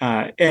that,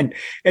 and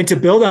to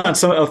build on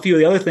a few of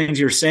the other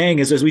things you're saying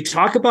is, as we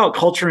talk about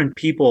culture and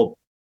people,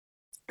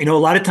 a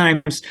lot of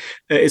times,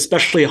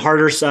 especially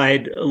harder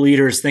side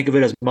leaders, think of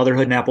it as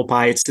motherhood and apple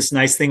pie. It's this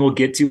nice thing we'll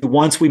get to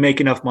once we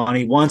make enough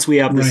money, once we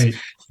have this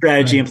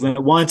strategy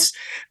implemented once,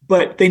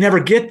 but they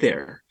never get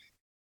there.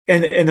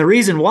 And the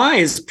reason why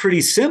is pretty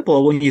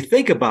simple when you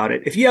think about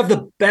it. If you have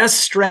the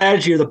best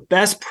strategy or the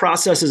best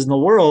processes in the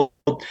world,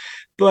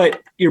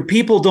 but your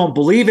people don't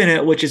believe in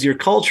it, which is your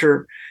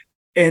culture,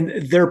 and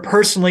they're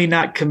personally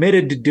not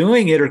committed to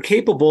doing it or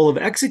capable of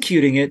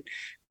executing it,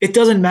 it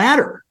doesn't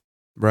matter.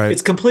 Right.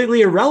 It's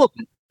completely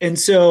irrelevant. And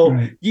so,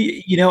 Right.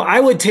 I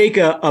would take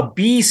a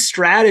B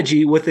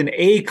strategy with an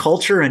A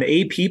culture and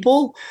A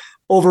people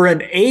over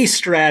an A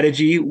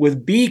strategy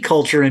with B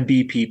culture and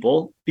B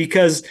people,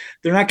 because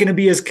they're not going to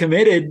be as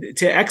committed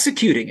to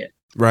executing it.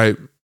 Right.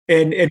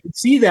 And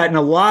see that in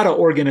a lot of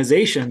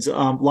organizations,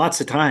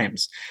 lots of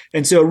times.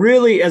 And so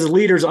really, as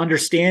leaders,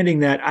 understanding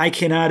that I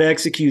cannot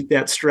execute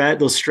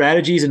those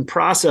strategies and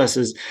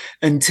processes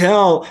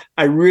until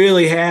I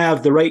really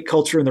have the right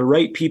culture and the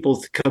right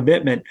people's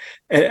commitment.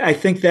 I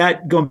think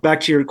that, going back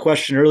to your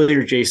question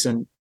earlier,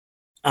 Jason,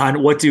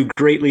 on what do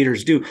great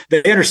leaders do,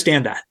 they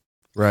understand that.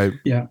 Right.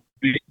 Yeah.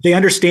 They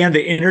understand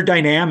the inner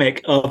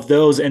dynamic of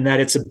those, and that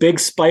it's a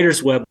big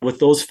spider's web with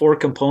those 4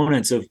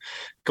 components of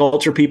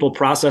culture, people,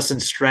 process,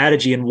 and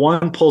strategy, and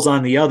one pulls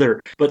on the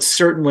other. But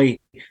certainly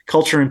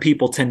culture and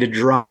people tend to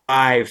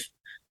drive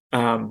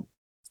higher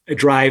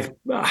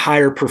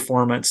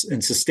performance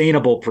and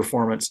sustainable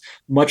performance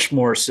much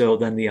more so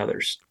than the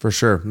others. For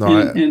sure.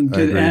 No, and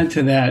to add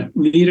to that,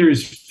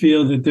 leaders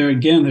feel that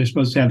they're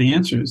supposed to have the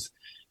answers.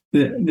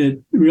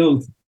 The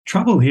real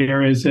trouble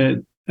here is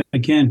that,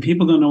 again,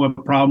 people don't know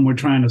what problem we're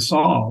trying to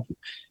solve.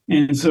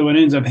 And so what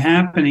ends up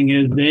happening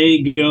is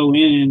they go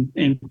in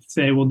and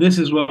say, well, this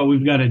is what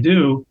we've got to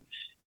do.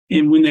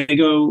 And when they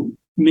go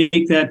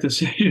make that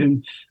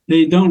decision,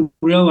 they don't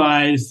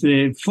realize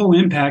the full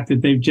impact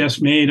that they've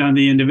just made on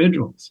the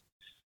individuals.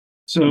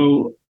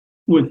 So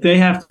what they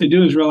have to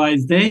do is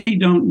realize they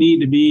don't need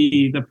to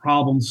be the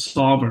problem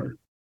solver.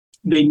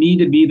 They need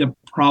to be the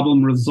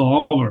problem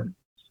resolver.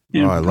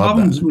 And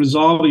problem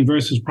resolving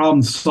versus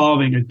problem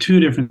solving are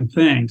 2 different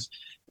things.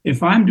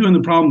 If I'm doing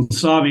the problem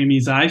solving, it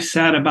means I've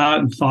sat about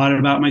and thought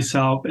about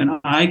myself, and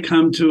I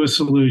come to a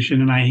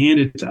solution and I hand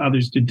it to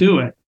others to do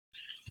it.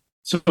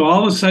 So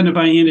all of a sudden, if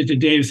I hand it to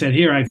Dave and said,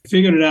 here, I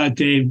figured it out,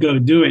 Dave, go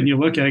do it. And you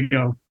look at it and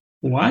go,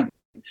 what?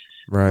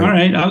 Right. All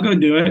right, I'll go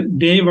do it.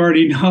 Dave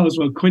already knows,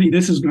 well, Quinny,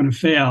 this is going to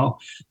fail.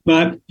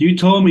 But you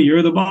told me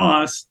you're the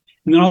boss.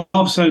 And then all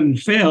of a sudden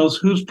fails.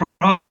 Whose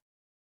problem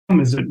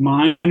is it,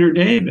 mine or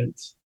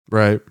David's?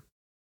 Right.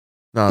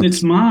 No,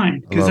 it's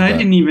mine, because I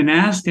didn't even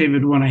ask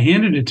David when I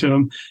handed it to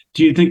him,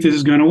 do you think this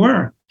is going to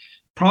work?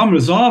 Problem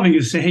resolving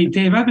is say, hey,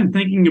 Dave, I've been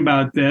thinking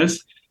about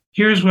this.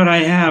 Here's what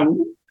I have.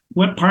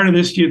 What part of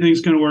this do you think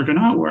is going to work or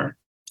not work?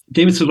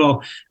 David said,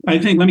 well, I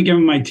think let me give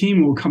them my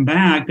team. We'll come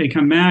back. They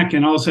come back,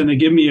 and all of a sudden they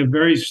give me a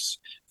very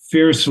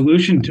fair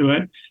solution to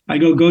it. I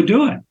go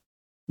do it.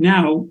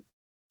 Now,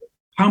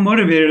 how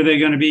motivated are they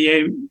going to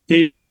be?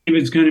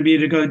 David's going to be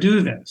to go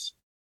do this.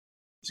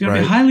 He's going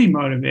to be highly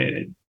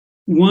motivated.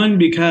 One,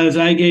 because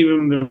I gave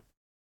him the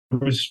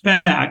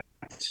respect,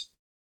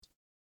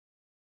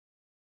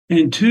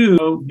 and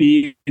 2,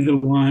 be the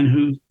one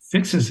who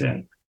fixes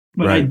it.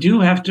 But I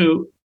do have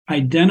to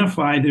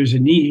identify there's a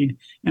need,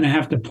 and I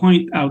have to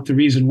point out the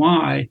reason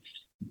why,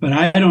 but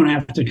I don't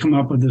have to come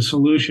up with a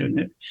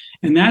solution.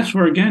 And that's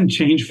where, again,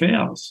 change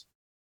fails.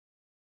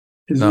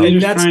 Because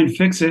leaders try and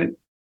fix it.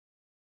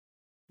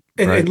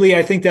 And Leigh,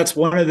 I think that's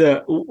one of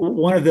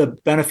the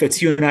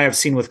benefits you and I have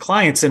seen with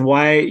clients, and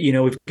why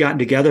we've gotten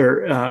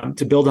together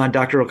to build on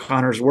Dr.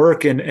 O'Connor's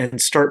work and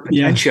start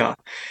Potentia,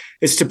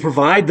 is to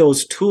provide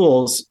those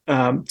tools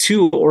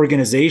to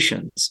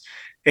organizations.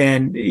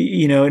 And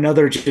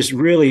another just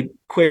really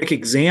quick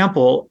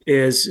example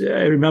is,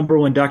 I remember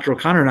when Dr.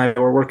 O'Connor and I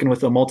were working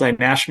with a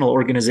multinational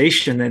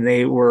organization, and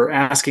they were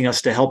asking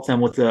us to help them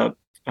with to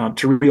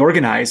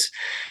reorganize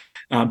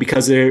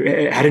because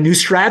they had a new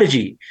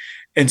strategy.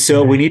 And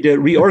so we need to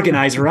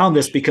reorganize around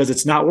this because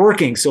it's not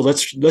working. So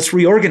let's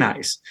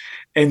reorganize.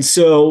 And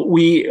so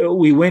we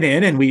went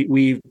in and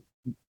we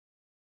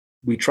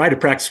try to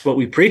practice what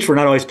we preach. We're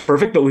not always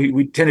perfect, but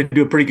we tend to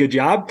do a pretty good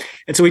job.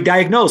 And so we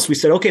diagnosed. We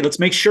said, okay, let's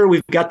make sure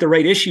we've got the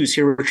right issues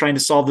here. We're trying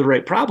to solve the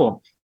right problem.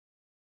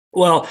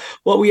 Well,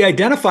 what we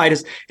identified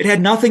is it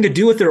had nothing to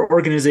do with their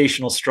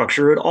organizational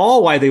structure at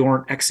all, why they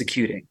weren't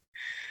executing.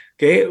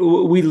 Okay,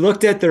 we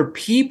looked at their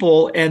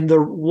people and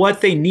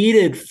what they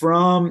needed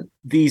from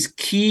these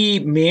key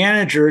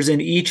managers in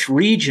each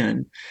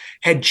region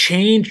had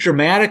changed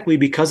dramatically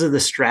because of the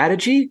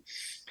strategy.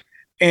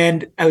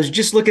 And I was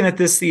just looking at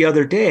this the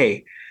other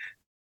day.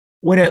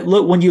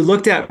 When you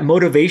looked at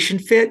motivation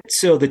fit,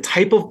 so the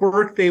type of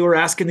work they were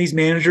asking these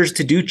managers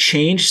to do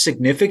changed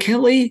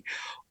significantly.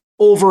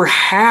 Over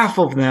half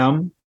of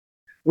them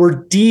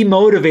were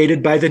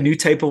demotivated by the new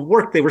type of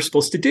work they were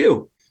supposed to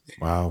do.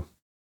 Wow.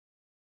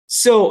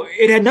 So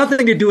it had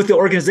nothing to do with the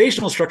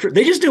organizational structure.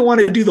 They just didn't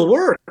want to do the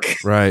work.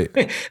 Right.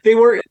 It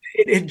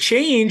had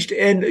changed,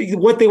 and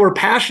what they were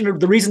passionate,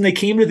 the reason they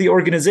came to the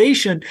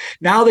organization,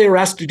 now they were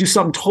asked to do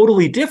something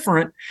totally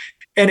different.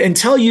 And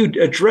until you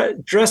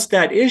address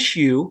that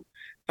issue,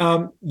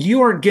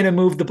 you aren't going to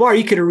move the bar.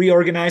 You could have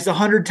reorganized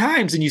 100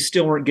 times and you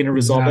still weren't going to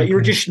resolve that. You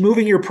were just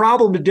moving your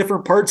problem to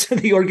different parts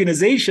of the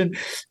organization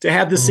to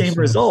have the same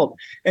result.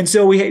 And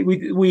so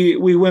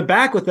we went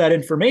back with that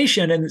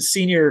information, and the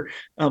senior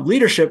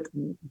leadership,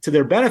 to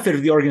their benefit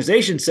of the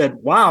organization, said,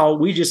 wow,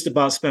 we just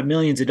about spent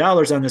millions of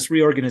dollars on this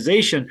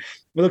reorganization.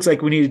 It looks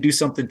like we need to do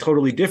something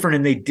totally different.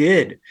 And they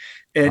did.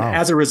 And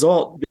as a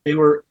result, they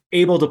were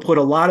able to put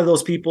a lot of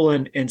those people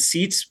in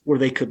seats where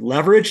they could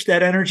leverage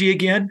that energy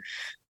again.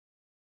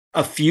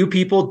 A few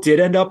people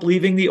did end up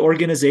leaving the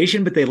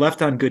organization, but they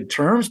left on good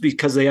terms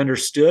because they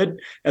understood,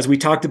 as we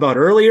talked about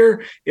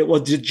earlier, it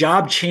was the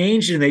job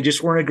changed and they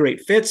just weren't a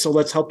great fit. So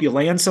let's help you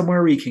land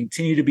somewhere where you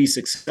continue to be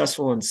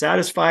successful and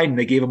satisfied. And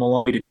they gave them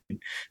an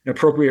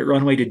appropriate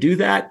runway to do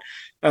that.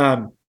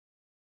 And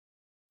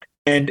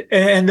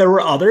there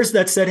were others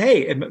that said,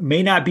 hey, it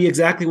may not be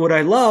exactly what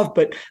I love,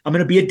 but I'm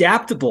going to be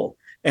adaptable.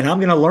 And I'm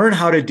going to learn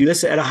how to do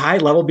this at a high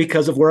level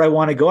because of where I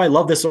want to go. I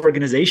love this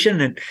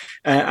organization, and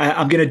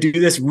I'm going to do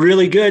this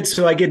really good.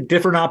 So I get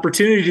different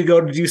opportunity to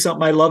go to do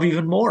something I love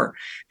even more.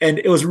 And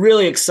it was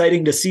really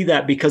exciting to see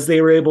that because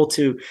they were able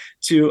to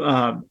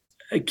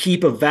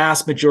keep a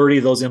vast majority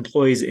of those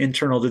employees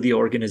internal to the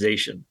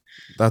organization.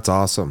 That's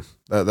awesome.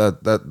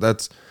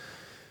 That's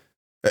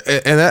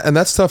and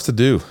that's tough to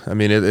do. I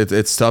mean,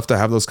 it's tough to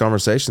have those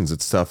conversations.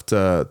 It's tough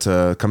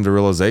to come to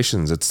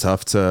realizations. It's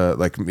tough to,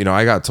 like,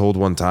 I got told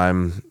one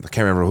time, I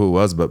can't remember who it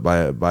was, but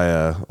by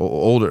a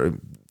older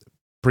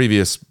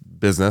previous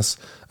business,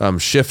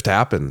 shift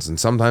happens. And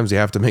sometimes you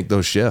have to make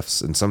those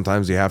shifts, and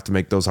sometimes you have to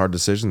make those hard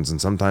decisions,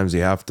 and sometimes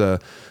you have to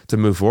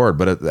move forward.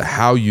 But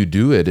how you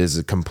do it is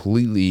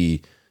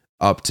completely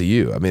up to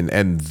you. I mean,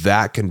 and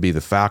that can be the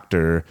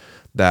factor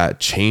that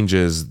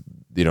changes,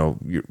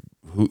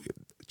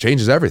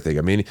 changes everything.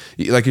 I mean,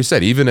 like you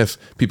said, even if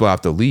people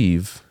have to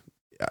leave,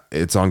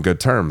 it's on good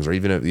terms, or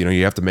even if,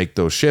 you have to make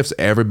those shifts,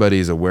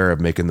 everybody's aware of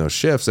making those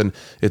shifts, and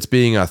it's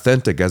being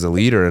authentic as a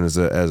leader and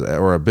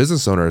or a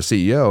business owner, a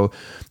CEO,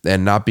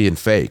 and not being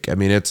fake. I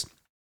mean,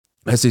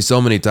 I see so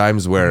many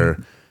times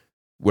where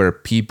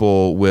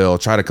people will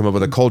try to come up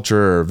with a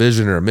culture or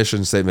vision or a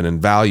mission statement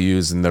and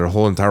values, and their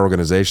whole entire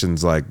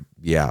organization's like,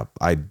 yeah,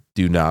 I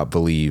do not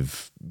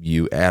believe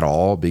you at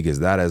all, because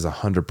that is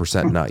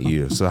 100% not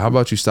you. So how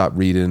about you stop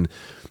reading?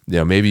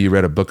 Maybe you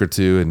read a book or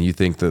two and you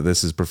think that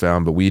this is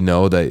profound, but we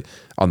know that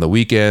on the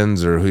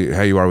weekends, or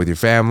how you are with your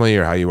family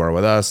or how you are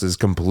with us, is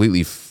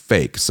completely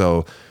fake.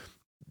 So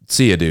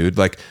see ya, dude.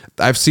 Like,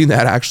 I've seen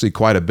that actually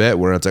quite a bit,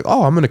 where it's like,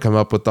 oh, I'm going to come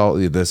up with all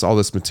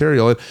this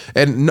material.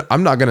 And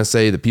I'm not going to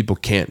say that people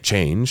can't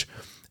change,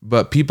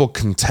 but people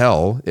can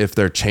tell if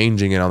they're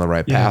changing it on the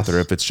right path, or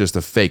if it's just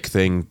a fake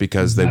thing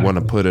because they want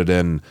to put it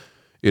in,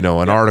 an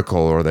article,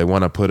 or they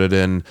want to put it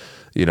in,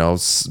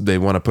 they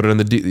want to put it in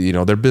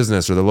the, their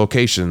business or the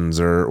locations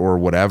or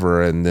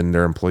whatever. And then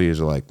their employees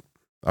are like,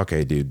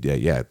 okay, dude,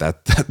 yeah,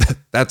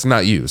 that's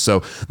not you.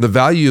 So the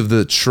value of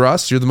the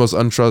trust, you're the most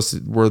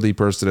untrustworthy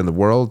person in the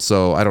world.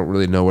 So I don't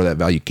really know where that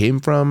value came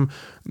from.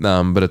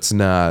 But it's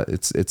not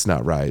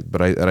right.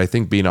 But I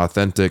think being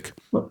authentic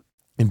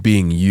and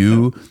being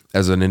you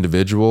as an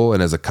individual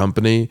and as a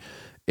company,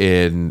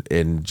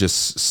 and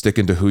just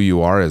sticking to who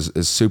you are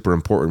is super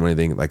important when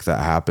anything like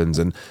that happens,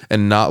 and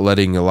not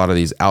letting a lot of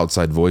these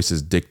outside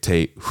voices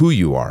dictate who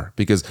you are,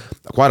 because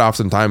quite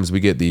oftentimes we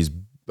get these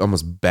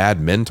almost bad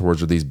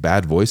mentors or these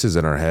bad voices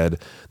in our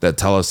head that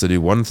tell us to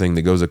do one thing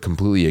that goes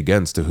completely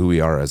against to who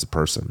we are as a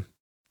person.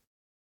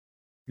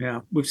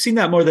 Yeah, we've seen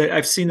that more than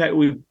I've seen that.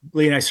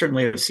 Leigh and I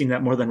certainly have seen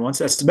that more than once.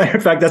 As a matter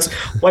of fact, that's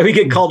why we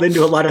get called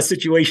into a lot of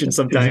situations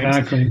sometimes.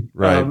 Exactly.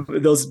 Right.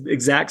 Those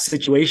exact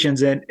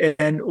situations.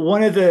 And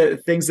one of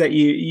the things that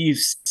you've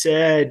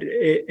said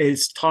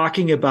is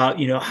talking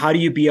about, how do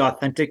you be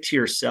authentic to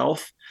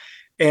yourself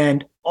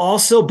and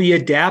also be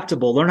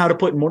adaptable, learn how to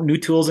put more new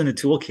tools in a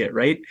toolkit.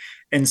 Right.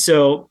 And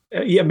so,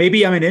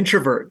 maybe I'm an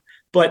introvert,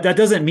 but that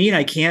doesn't mean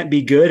I can't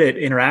be good at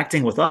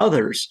interacting with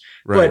others.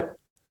 Right. But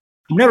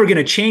I'm never going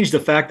to change the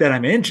fact that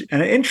I'm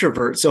an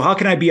introvert. So how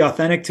can I be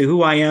authentic to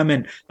who I am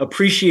and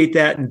appreciate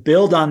that and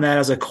build on that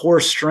as a core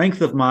strength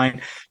of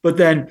mine, but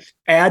then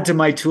add to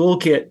my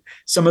toolkit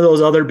some of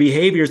those other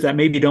behaviors that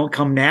maybe don't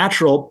come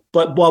natural,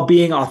 but while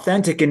being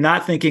authentic and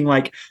not thinking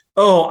like,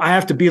 oh, I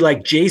have to be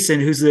like Jason,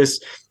 who's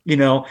this,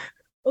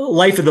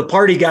 life of the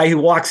party guy who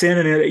walks in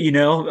and,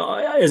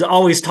 is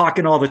always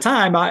talking all the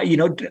time.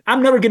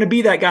 I'm never going to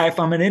be that guy if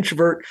I'm an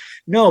introvert.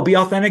 No, be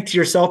authentic to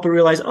yourself, but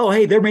realize, oh,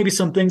 hey, there may be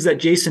some things that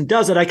Jason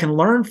does that I can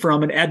learn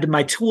from and add to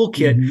my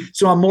toolkit. Mm-hmm.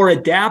 So I'm more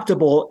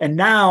adaptable. And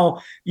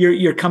now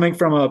you're coming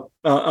from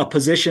a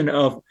position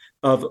of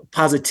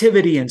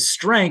positivity and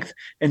strength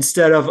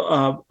instead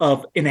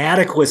of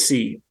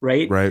inadequacy.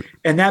 Right. Right.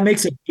 And that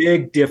makes a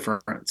big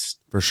difference.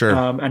 For sure.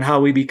 And how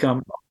we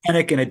become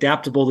authentic and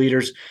adaptable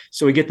leaders,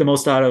 so we get the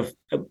most out of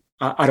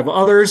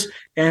others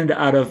and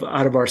out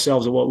of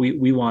ourselves and what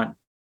we want.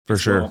 For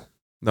sure. Well.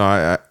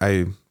 No,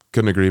 I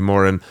couldn't agree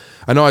more. And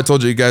I know I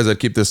told you guys I'd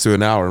keep this to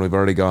an hour, and we've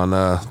already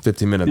gone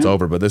 15 minutes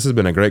over. But this has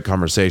been a great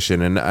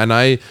conversation, and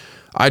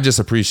I just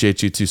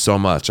appreciate you two so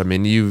much. I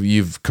mean,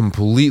 you've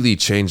completely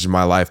changed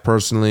my life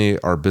personally,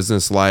 our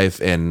business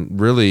life, and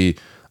really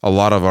a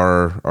lot of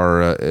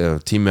our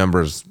team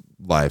members'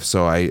 life.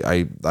 So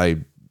I like,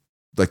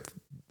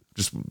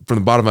 just from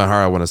the bottom of my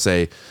heart, I want to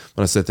say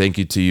thank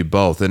you to you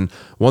both. And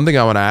one thing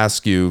I want to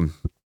ask you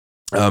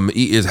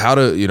is how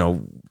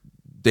to,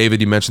 David,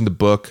 you mentioned the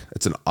book.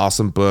 It's an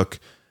awesome book.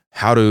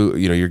 How to,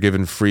 you're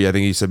giving free, I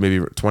think you said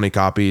maybe 20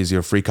 copies,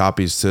 free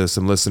copies to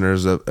some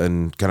listeners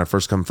and kind of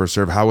first come, first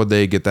serve. How would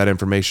they get that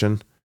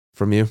information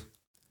from you?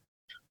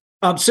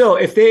 So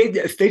if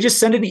they just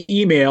send an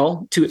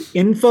email to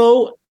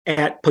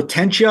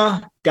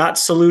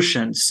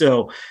info@potentia.solutions.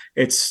 So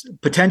it's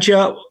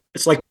Potentia,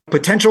 it's like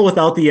potential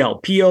without the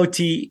L,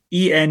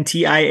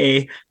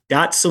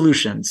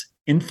 POTENTIA.solutions.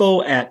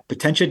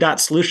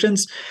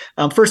 info@potentia.solutions.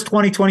 First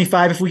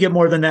 2025. If we get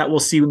more than that, we'll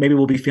see. Maybe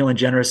we'll be feeling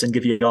generous and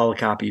give you all a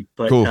copy.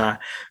 But cool.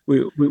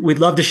 We'd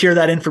love to share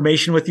that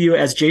information with you.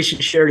 As Jason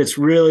shared, it's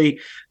really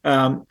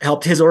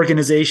helped his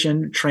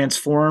organization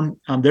transform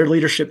their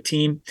leadership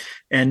team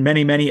and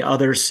many, many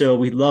others. So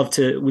we'd love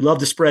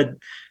to spread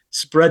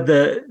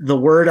the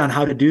word on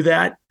how to do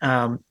that.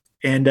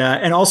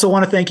 And also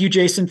want to thank you,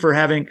 Jason, for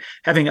having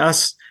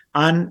us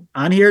on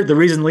here. The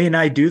reason Leigh and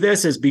I do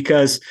this is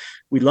because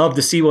we love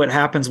to see what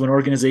happens when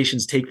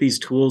organizations take these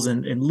tools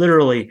and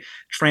literally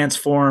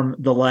transform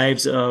the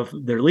lives of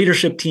their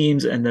leadership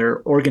teams and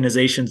their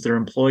organizations, their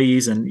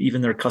employees, and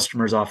even their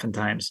customers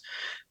oftentimes.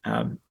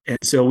 And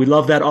so we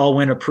love that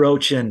all-win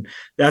approach, and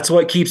that's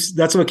what keeps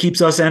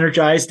us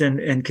energized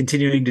and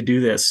continuing to do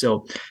this.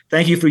 So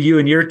thank you for you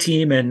and your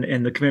team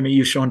and the commitment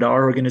you've shown to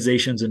our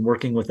organizations and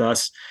working with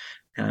us.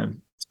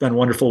 It's been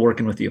wonderful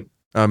working with you.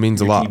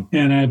 Means a lot. Team.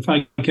 And if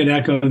I could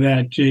echo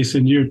that,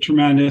 Jason, you're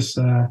tremendous.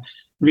 The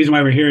reason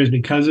why we're here is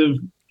because of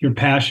your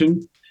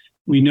passion.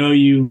 We know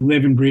you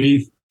live and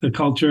breathe the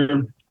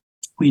culture.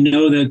 We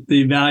know that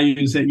the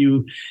values that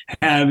you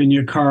have in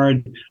your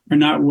card are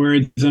not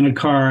words on a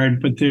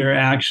card, but they're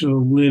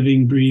actual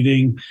living,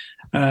 breathing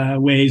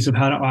ways of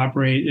how to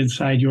operate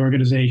inside your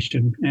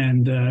organization.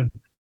 And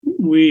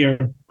we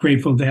are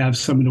grateful to have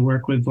someone to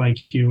work with like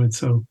you. And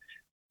so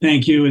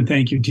thank you, and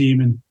thank you, team.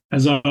 And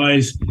as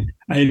always,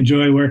 I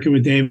enjoy working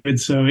with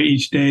David. So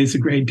each day is a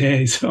great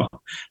day. So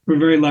we're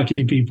very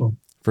lucky people.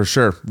 For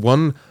sure.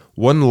 One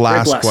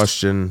last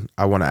question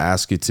I want to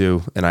ask you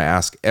too, and I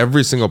ask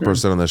every single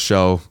person on the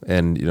show,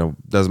 and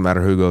doesn't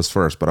matter who goes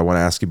first, but I want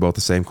to ask you both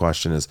the same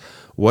question: is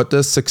what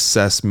does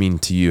success mean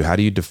to you? How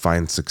do you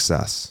define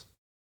success?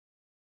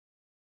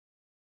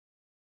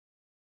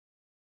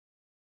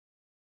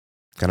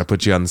 Kind of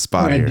put you on the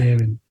spot here,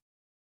 David.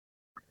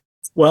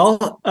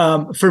 Well,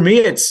 for me,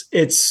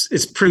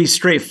 it's pretty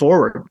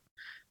straightforward.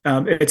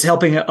 It's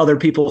helping other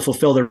people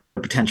fulfill their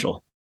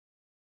potential.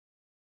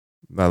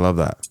 I love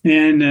that.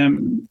 And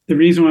the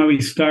reason why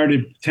we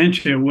started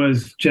Potentia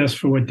was just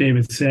for what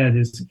David said,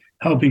 is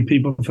helping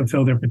people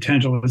fulfill their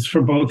potential. It's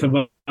for both of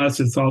us.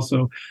 It's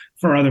also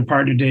for our other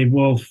partner, Dave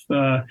Wolf.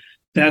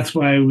 That's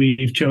why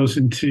we've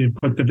chosen to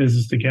put the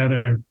business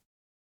together.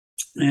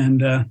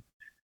 And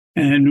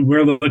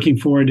we're looking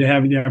forward to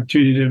having the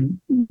opportunity to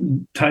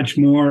touch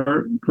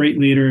more great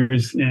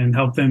leaders and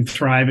help them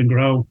thrive and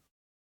grow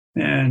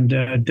and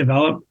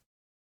develop.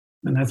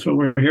 And that's what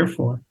we're here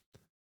for.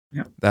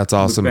 Yeah. That's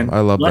awesome.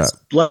 I love that.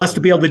 Blessed to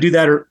be able to do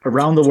that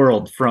around the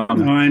world from.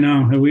 Oh, I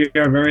know. We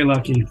are very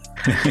lucky.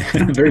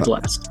 Very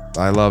blessed.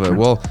 I love it.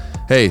 Well,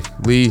 hey,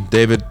 Leigh,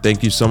 David,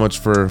 thank you so much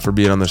for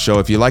being on the show.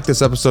 If you like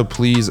this episode,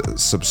 please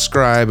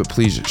subscribe.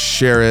 Please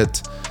share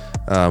it.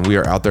 We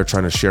are out there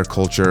trying to share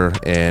culture.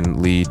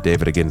 And Leigh,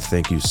 David, again,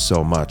 thank you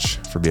so much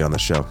for being on the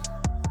show.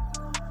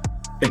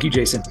 Thank you,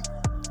 Jason.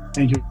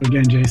 Thank you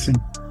again, Jason.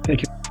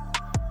 Take care.